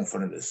 I go in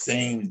front of the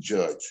same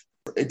judge.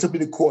 They took me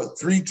to court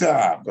 3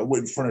 times. I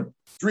went in front of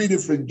 3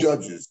 different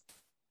judges.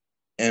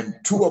 And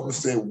 2 of them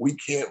said, we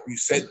can't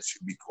resentence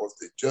you because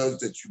the judge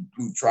that you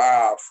blew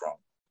trial from,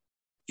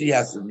 she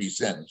has to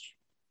resentence you.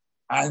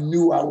 I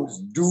knew I was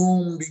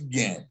doomed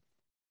again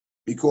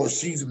because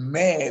she's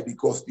mad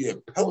because the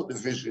appellate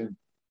division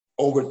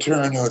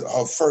overturned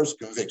her first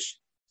conviction.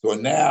 So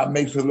now it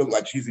makes her look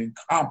like she's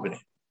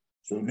incompetent.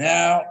 So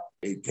now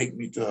they take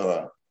me to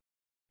her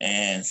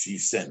and she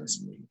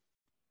sentenced me.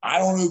 I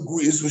don't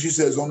agree. This is what she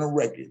says on the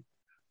record.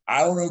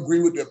 I don't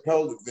agree with the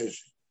appellate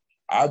division.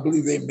 I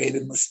believe they made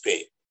a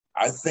mistake.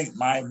 I think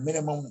my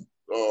minimum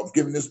of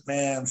giving this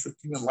man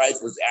 15 to life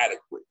was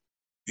adequate,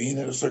 being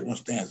in the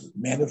circumstances.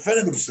 Man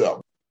defended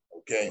himself,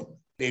 okay?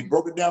 They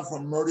broke it down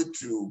from murder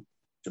 2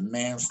 to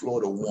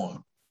manslaughter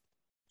 1.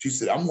 She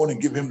said, I'm going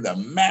to give him the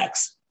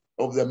max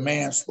of the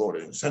manslaughter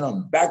and send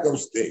him back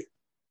upstate.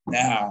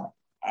 Now,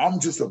 I'm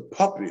just a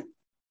puppet.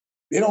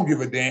 They don't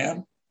give a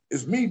damn.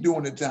 It's me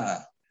doing the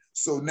time.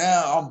 So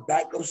now I'm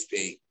back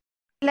upstate.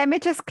 Let me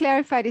just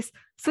clarify this.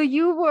 So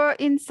you were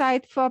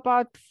inside for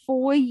about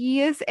 4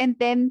 years and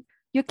then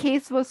your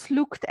case was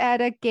looked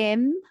at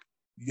again?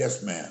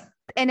 Yes, ma'am.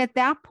 And at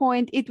that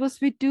point, it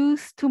was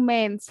reduced to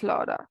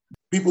manslaughter.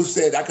 People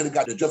said I could have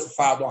got the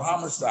justifiable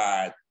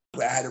homicide,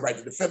 but I had the right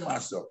to defend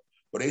myself.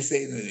 But they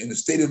say in the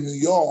state of New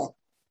York,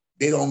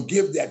 they don't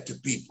give that to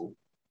people.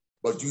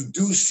 But you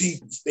do see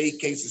state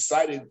cases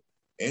cited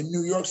in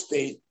New York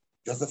State,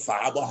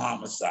 justifiable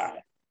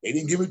homicide. They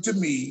didn't give it to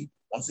me,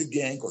 once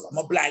again, because I'm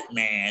a black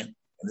man,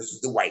 and this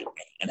is the white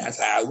man. And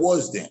that's how it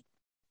was then.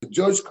 The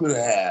judge could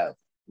have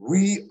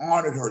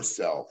re-honored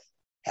herself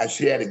had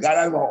she had got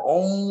out of her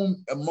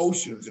own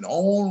emotions and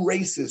own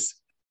racist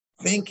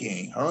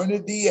thinking, her and the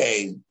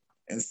DA,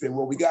 and said,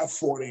 well, we got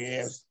 40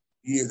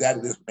 years out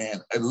of this man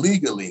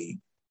illegally,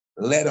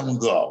 let him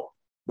go.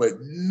 But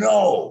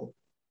no.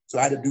 So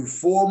I had to do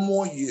 4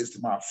 more years to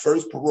my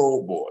first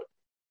parole board.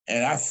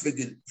 And I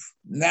figured,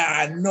 now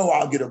I know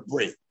I'll get a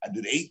break. I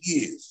did 8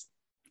 years.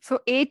 So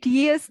 8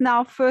 years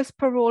now, first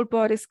parole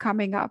board is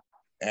coming up.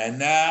 And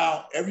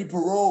now every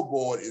parole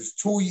board is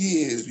 2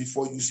 years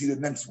before you see the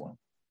next one.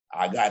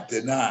 I got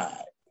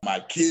denied. My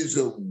kids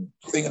are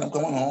thinking I'm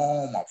coming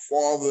home, my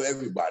father,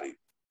 everybody.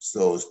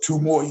 So it's 2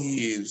 more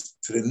years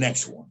to the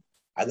next one.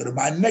 I go to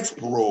my next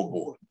parole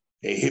board.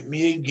 They hit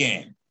me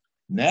again.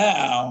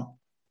 Now,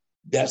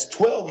 that's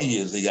 12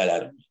 years they got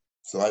out of me.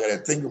 So I got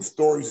to think of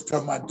stories to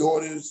tell my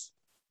daughters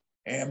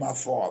and my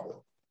father.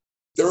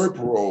 Third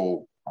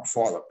parole, my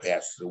father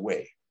passed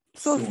away.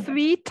 So soon.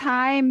 3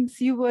 times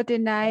you were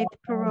denied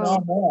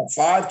parole? No,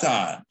 5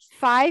 times.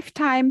 5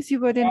 times you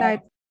were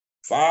denied?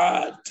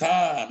 5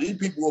 times. These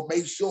people will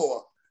make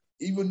sure,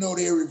 even though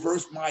they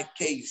reversed my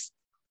case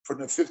from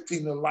the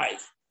 15 to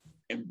life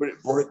and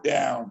brought it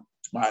down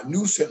to my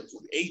new sentence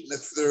with 8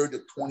 1/3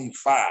 to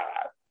 25,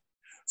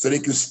 so they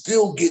can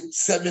still get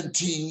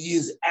 17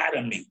 years out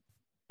of me.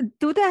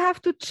 Do they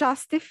have to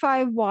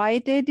justify why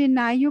they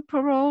deny you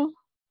parole?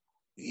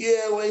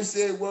 Yeah, well, they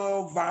said,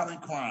 well,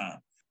 violent crime.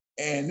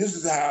 And this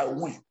is how it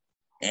went.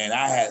 And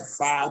I had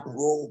 5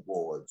 parole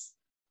boards.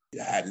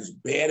 I had to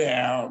just bear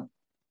down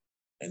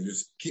and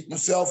just keep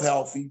myself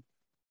healthy,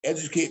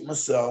 educate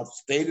myself,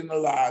 stayed in the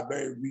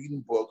library,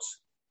 reading books,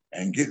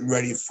 and getting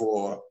ready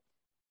for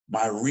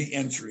my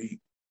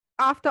re-entry.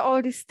 After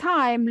all this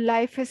time,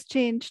 life has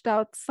changed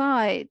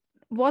outside.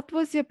 What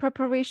was your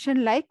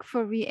preparation like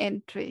for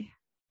re-entry?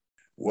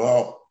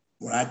 Well,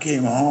 when I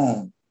came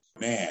home,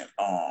 man,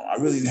 I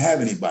really didn't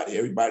have anybody.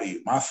 Everybody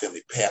in my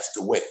family passed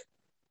away.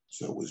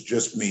 So it was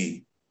just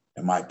me,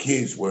 and my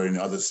kids were in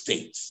other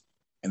states,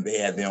 and they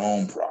had their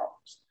own problems.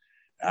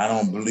 I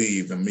don't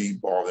believe in me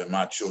bothering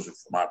my children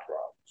for my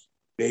problems.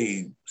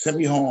 They sent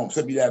me home,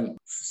 sent me to that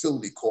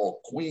facility called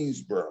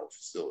Queensboro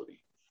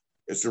facility.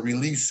 It's a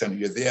release center.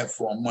 You're there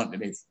for a month,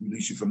 and they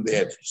release you from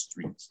there to the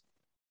streets.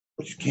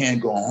 But you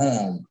can't go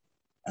home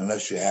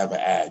unless you have an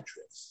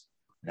address.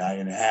 Now I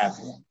didn't have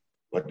one.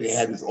 But they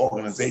had this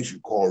organization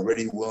called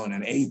Ready, Willing,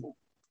 and Able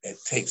that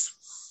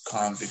takes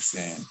convicts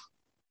in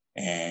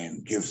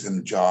and gives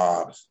them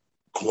jobs,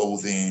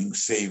 clothing,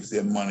 saves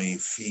their money,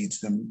 feeds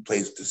them a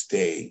place to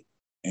stay,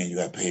 and you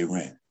got to pay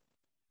rent.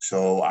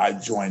 So I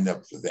joined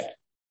up for that,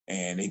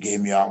 and they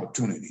gave me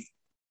opportunity.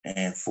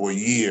 And for a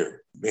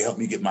year, they helped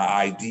me get my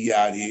ID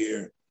out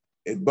here.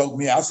 It bugged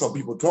me. I saw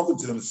people talking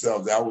to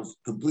themselves. I was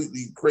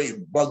completely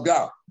crazy, bugged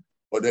out.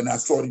 But then I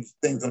saw these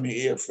things on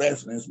the air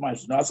flashing, and it's my,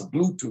 that's a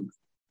Bluetooth.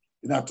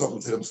 They're not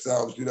talking to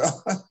themselves,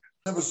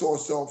 Never saw a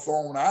cell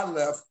phone. When I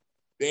left,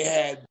 they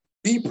had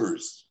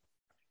beepers.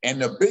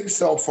 And the big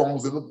cell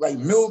phones that looked like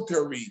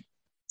military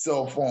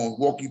cell phones,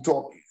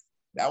 walkie-talkies.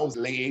 That was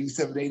late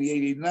 87, 88,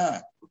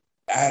 89.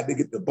 I had to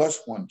get the bus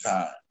one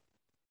time.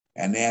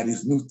 And they had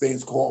these new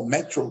things called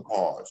Metro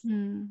cards.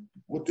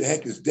 What the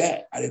heck is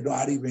that? I didn't know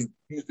how to even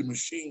use the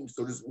machine.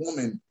 So this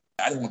woman,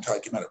 I didn't want to tell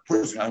her I came out of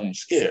prison. I wasn't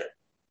scared.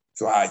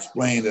 So I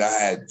explained that I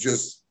had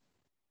just,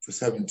 for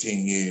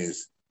 17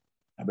 years,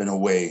 I've been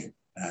away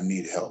and I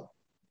need help.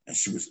 And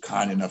she was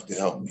kind enough to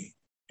help me.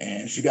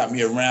 And she got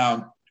me a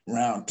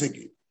round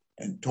ticket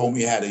and told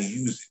me how to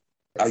use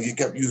it. I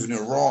kept using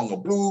it wrong, a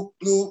bloop,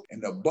 bloop,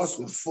 and the bus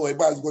was full.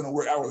 Everybody was going to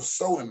work. I was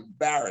so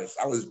embarrassed.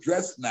 I was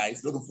dressed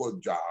nice, looking for a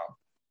job.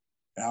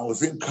 And I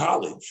was in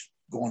college,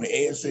 going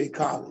to ASA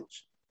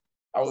college.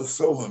 I was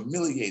so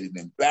humiliated and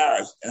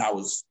embarrassed. And I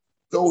was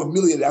so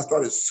humiliated, I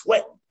started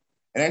sweating.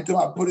 And every time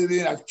I put it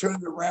in, I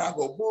turned it around,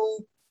 go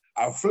boom.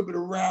 I flip it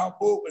around,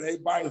 boom, and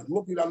everybody was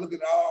looking,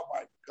 oh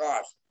my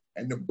gosh.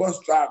 And the bus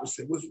driver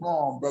said, what's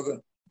wrong, brother?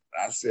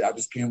 I said, I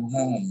just came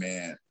home,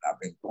 man. I've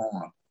been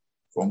gone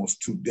for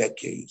almost 2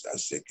 decades. I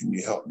said, can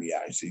you help me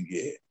out? He said,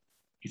 yeah.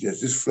 He said,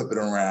 just flip it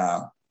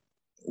around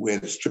where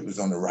the strip is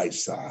on the right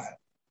side.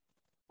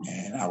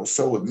 And I was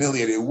so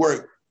humiliated. It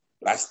worked,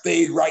 but I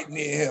stayed right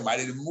near him. I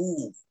didn't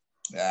move.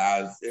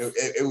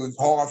 It was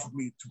hard for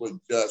me to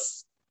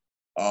adjust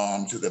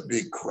to the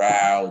big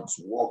crowds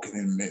walking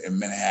in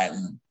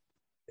Manhattan.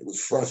 It was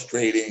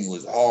frustrating. It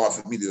was hard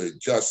for me to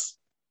adjust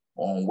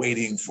on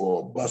waiting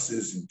for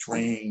buses and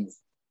trains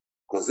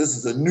because this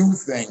is a new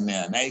thing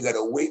now. Now you got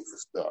to wait for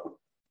stuff.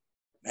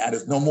 Now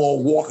there's no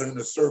more walking in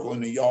a circle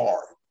in the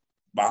yard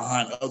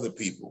behind other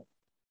people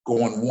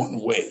going one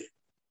way.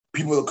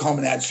 People are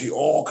coming at you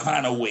all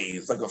kind of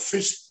ways, like a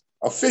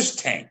fish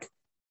tank,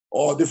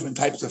 all different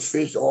types of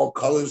fish, all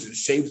colors and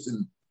shapes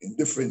and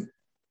different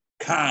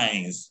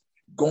kinds,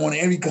 going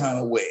every kind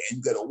of way. And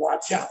you got to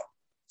watch out.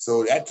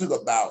 So that took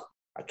about,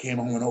 I came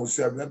home in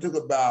 07, that took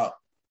about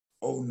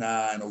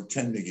 09,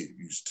 010 to get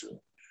used to.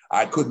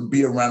 I couldn't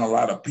be around a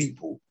lot of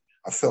people.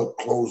 I felt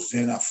closed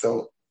in. I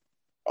felt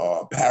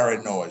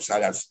paranoid. So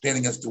I'd have to stand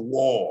against the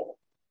wall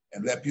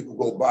and let people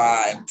go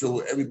by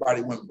until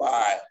everybody went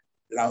by.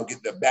 Then I would get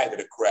in the back of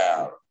the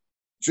crowd.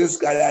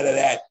 Just got out of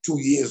that 2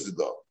 years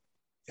ago.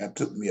 That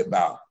took me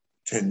about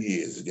 10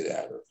 years to get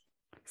out of it.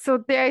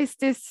 So there is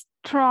this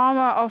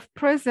trauma of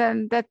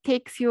prison that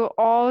takes you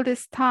all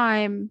this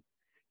time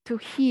to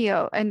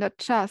heal and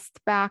adjust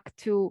back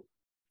to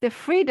the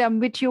freedom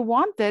which you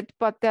wanted,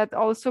 but that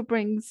also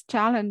brings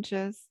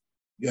challenges.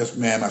 Yes,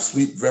 ma'am. I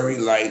sleep very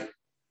light,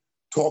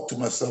 talk to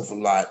myself a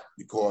lot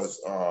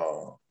because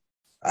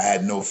I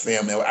had no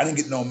family. I didn't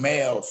get no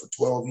mail for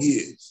 12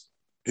 years.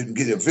 Didn't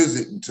get a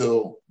visit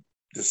until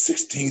the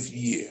 16th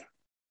year.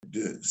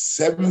 The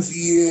 7th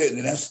year, and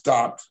then that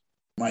stopped,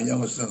 my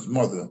youngest son's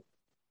mother.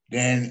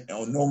 Then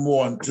no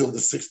more until the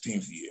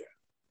 16th year.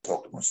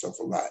 Talk to myself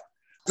a lot.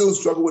 Still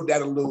struggle with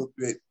that a little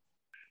bit.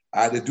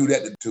 I had to do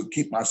that to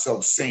keep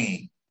myself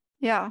sane.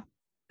 Yeah,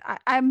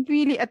 I'm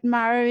really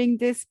admiring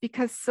this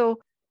because so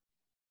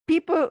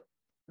people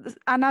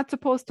are not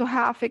supposed to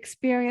have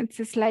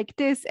experiences like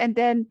this. And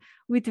then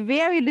with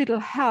very little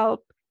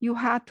help, you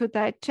had to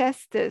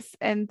digest this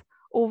and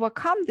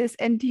overcome this.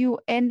 And you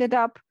ended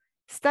up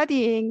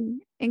studying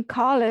in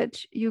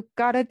college. You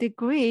got a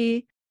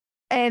degree.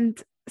 And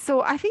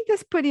so I think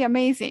that's pretty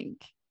amazing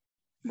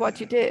what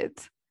you did,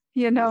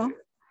 you know.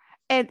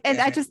 And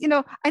I just,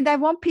 and I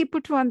want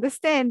people to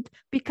understand,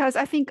 because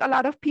I think a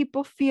lot of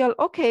people feel,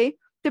 okay,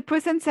 the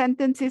prison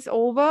sentence is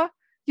over,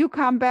 you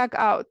come back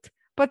out.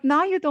 But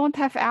now you don't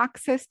have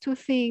access to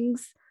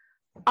things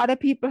other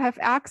people have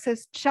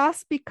access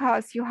just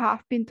because you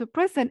have been to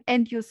prison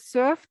and you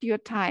served your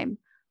time,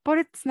 but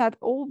it's not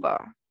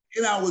over.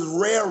 And I was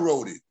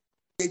railroaded.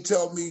 They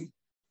tell me,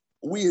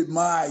 we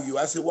admire you.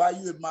 I said, why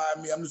you admire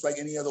me? I'm just like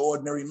any other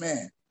ordinary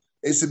man.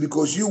 They said,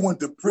 because you went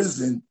to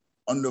prison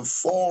under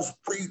false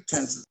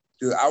pretenses.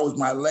 I was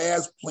my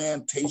last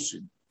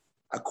plantation.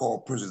 I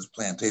call prisons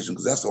plantation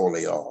because that's all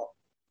they are.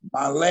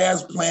 My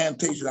last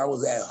plantation, I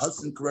was at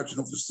Hudson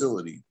Correctional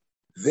Facility.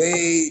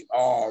 They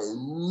are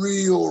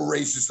real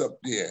racist up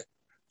there.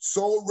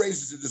 So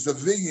racist that the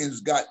civilians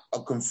got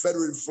a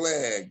Confederate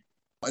flag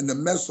in the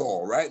mess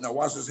hall, right? Now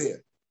watch this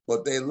here.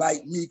 But they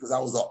liked me because I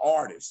was an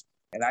artist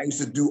and I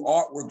used to do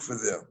artwork for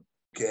them.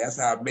 Okay, that's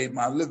how I made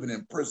my living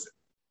in prison.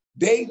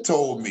 They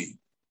told me,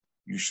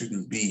 you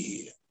shouldn't be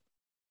here.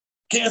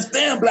 Can't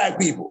stand black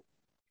people.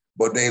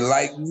 But they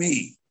liked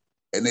me.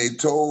 And they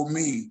told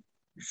me,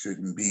 you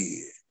shouldn't be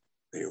here.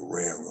 They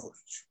railroaded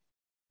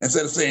you.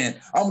 Instead of saying,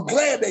 I'm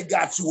glad they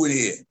got you in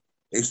here,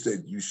 they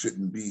said, you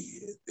shouldn't be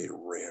here. They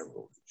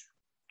railroaded you.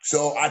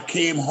 So I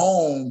came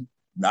home,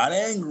 not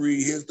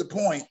angry. Here's the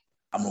point.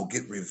 I'm going to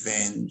get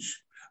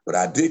revenge. But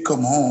I did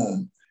come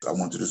home. I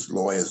went to this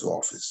lawyer's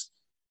office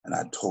and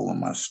I told him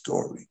my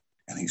story.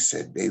 And he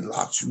said, they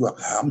locked you up.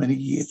 How many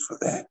years for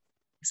that?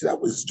 He said,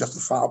 that was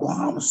justifiable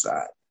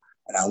homicide.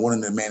 And I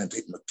wanted the man to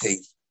take my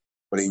case,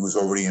 but he was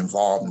already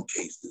involved in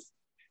cases.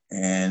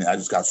 And I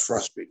just got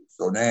frustrated.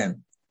 So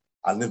then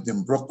I lived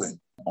in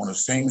Brooklyn on the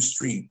same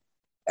street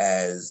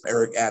as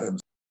Eric Adams.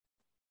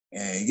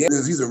 And yeah,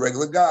 he's a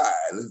regular guy.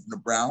 I lived in the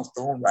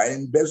brownstone right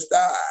in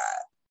Bed-Stuy.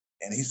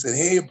 And he said,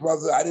 hey,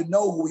 brother, I didn't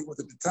know who he was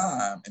at the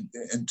time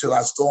until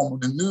I saw him on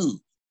the news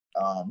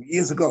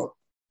years ago.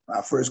 When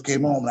I first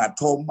came home and I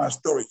told him my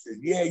story, he said,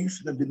 yeah, you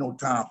shouldn't have been no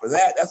time for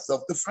that. That's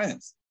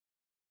self-defense.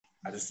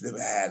 I just never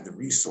had the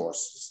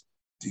resources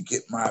to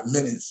get my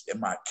minutes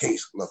and my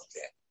case looked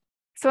at.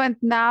 So, and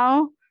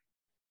now,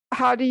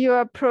 how do you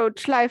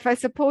approach life? I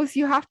suppose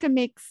you have to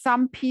make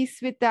some peace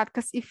with that,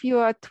 because if you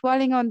are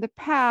dwelling on the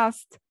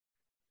past,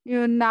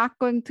 you're not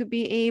going to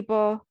be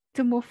able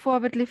to move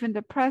forward, live in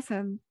the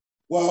present.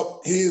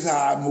 Well, here's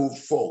how I moved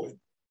forward.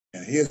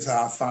 And here's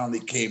how I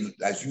finally came,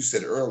 as you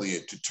said earlier,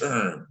 to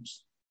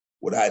terms.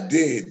 What I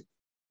did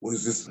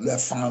was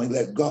just finally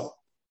let go,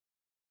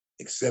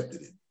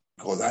 accepted it,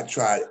 because I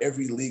tried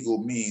every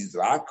legal means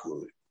that I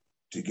could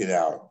to get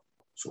out.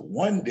 So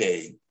one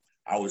day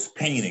I was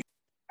painting.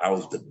 I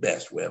was the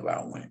best wherever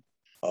I went.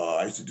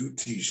 I used to do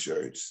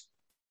T-shirts.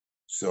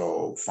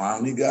 So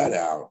finally got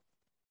out.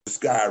 This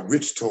guy,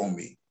 Rich, told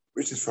me.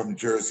 Rich is from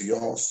Jersey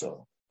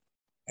also.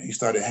 And he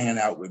started hanging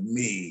out with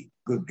me.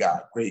 Good guy,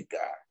 great guy.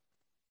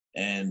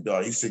 And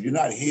he said, you're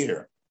not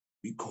here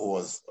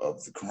because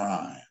of the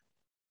crime.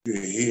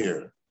 You're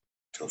here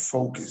to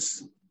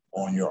focus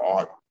on your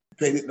art. I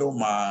paid it no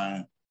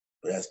mind,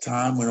 but as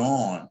time went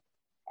on,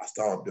 I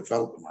started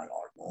developing my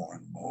art more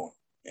and more,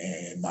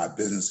 and my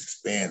business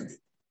expanded.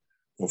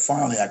 Well,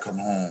 finally, I come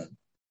home.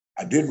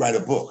 I did write a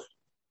book.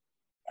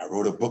 I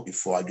wrote a book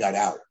before I got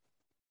out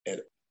at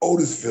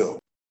Otisville,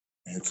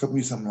 and it took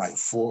me something like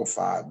 4 or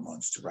 5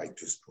 months to write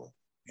this book,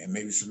 and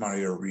maybe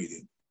somebody will read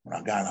it. When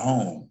I got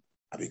home,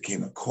 I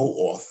became a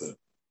co-author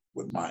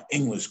with my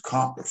English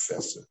comp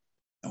professor,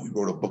 and we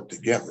wrote a book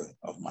together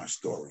of my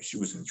story. She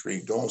was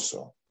intrigued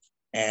also.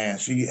 And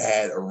she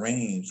had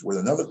arranged with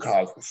another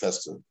college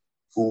professor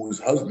whose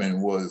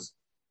husband was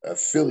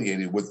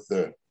affiliated with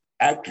the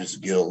Actors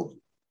Guild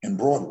in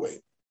Broadway.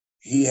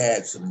 He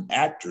had some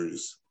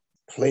actors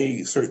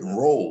play certain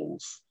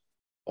roles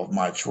of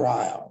my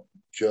trial: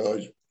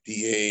 judge,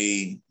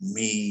 DA,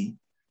 me,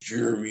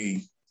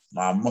 jury,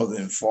 my mother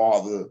and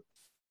father.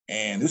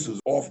 And this was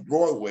off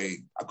Broadway.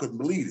 I couldn't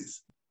believe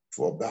this.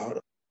 For about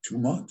 2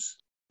 months.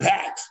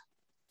 Packed,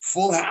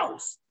 full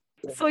house.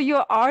 So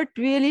your art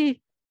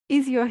really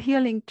is your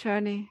healing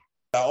journey.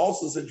 I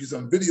also sent you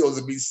some videos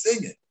of me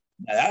singing.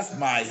 Now that's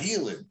my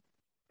healing.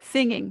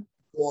 Singing.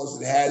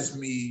 Because it has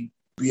me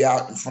be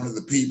out in front of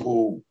the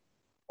people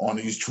on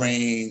these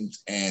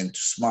trains and to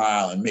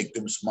smile and make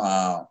them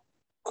smile.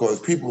 Because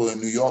people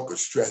in New York are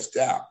stressed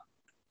out.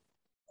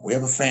 We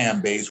have a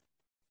fan base.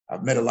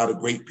 I've met a lot of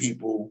great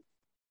people.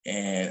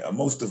 And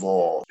most of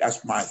all,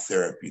 that's my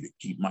therapy, to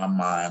keep my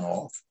mind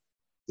off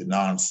the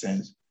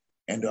nonsense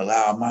and to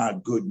allow my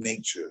good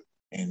nature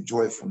and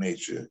joyful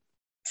nature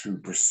to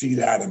proceed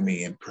out of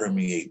me and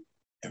permeate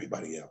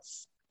everybody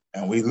else.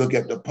 And we look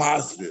at the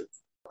positive.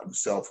 I'm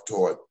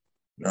self-taught,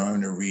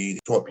 learned to read,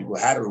 taught people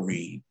how to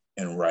read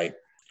and write,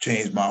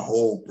 changed my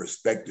whole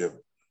perspective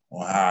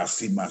on how I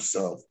see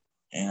myself.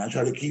 And I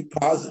try to keep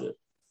positive,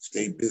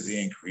 stay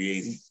busy and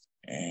creating,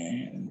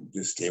 and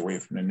just stay away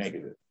from the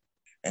negative.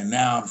 And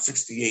now I'm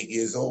 68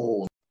 years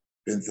old,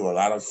 been through a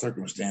lot of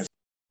circumstances,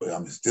 but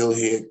I'm still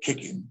here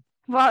kicking.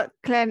 Well,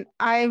 Glenn,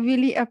 I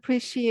really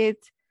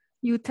appreciate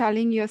you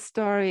telling your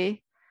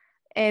story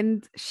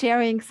and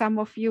sharing some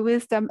of your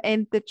wisdom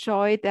and the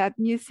joy that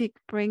music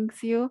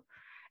brings you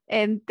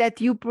and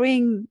that you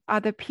bring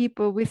other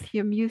people with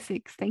your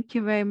music. Thank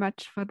you very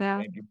much for that.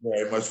 Thank you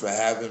very much for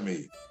having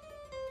me.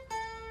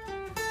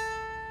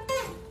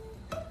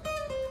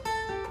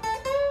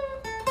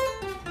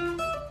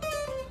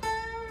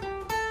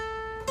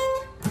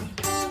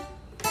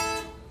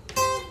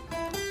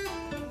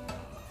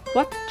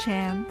 What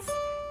Chance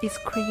is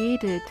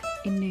created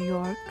in New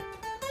York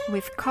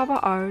with cover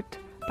art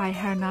by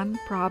Hernan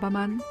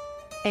Braberman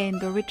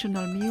and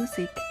original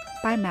music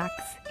by Max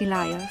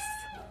Elias.